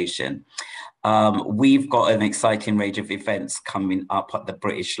conversation. We've got an exciting range of events coming up at the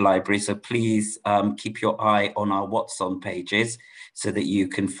British Library, so please keep your eye on our What's On pages so that you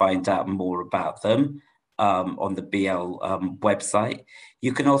can find out more about them on the BL website.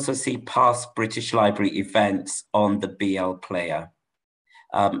 You can also see past British Library events on the BL player.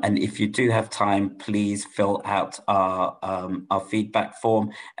 And if you do have time, please fill out our feedback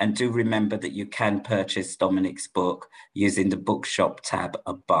form, and do remember that you can purchase Dominic's book using the bookshop tab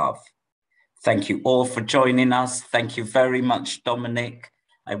above. Thank you all for joining us. Thank you very much, Dominic.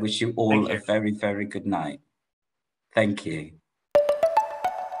 I wish you all a very, very good night. Thank you.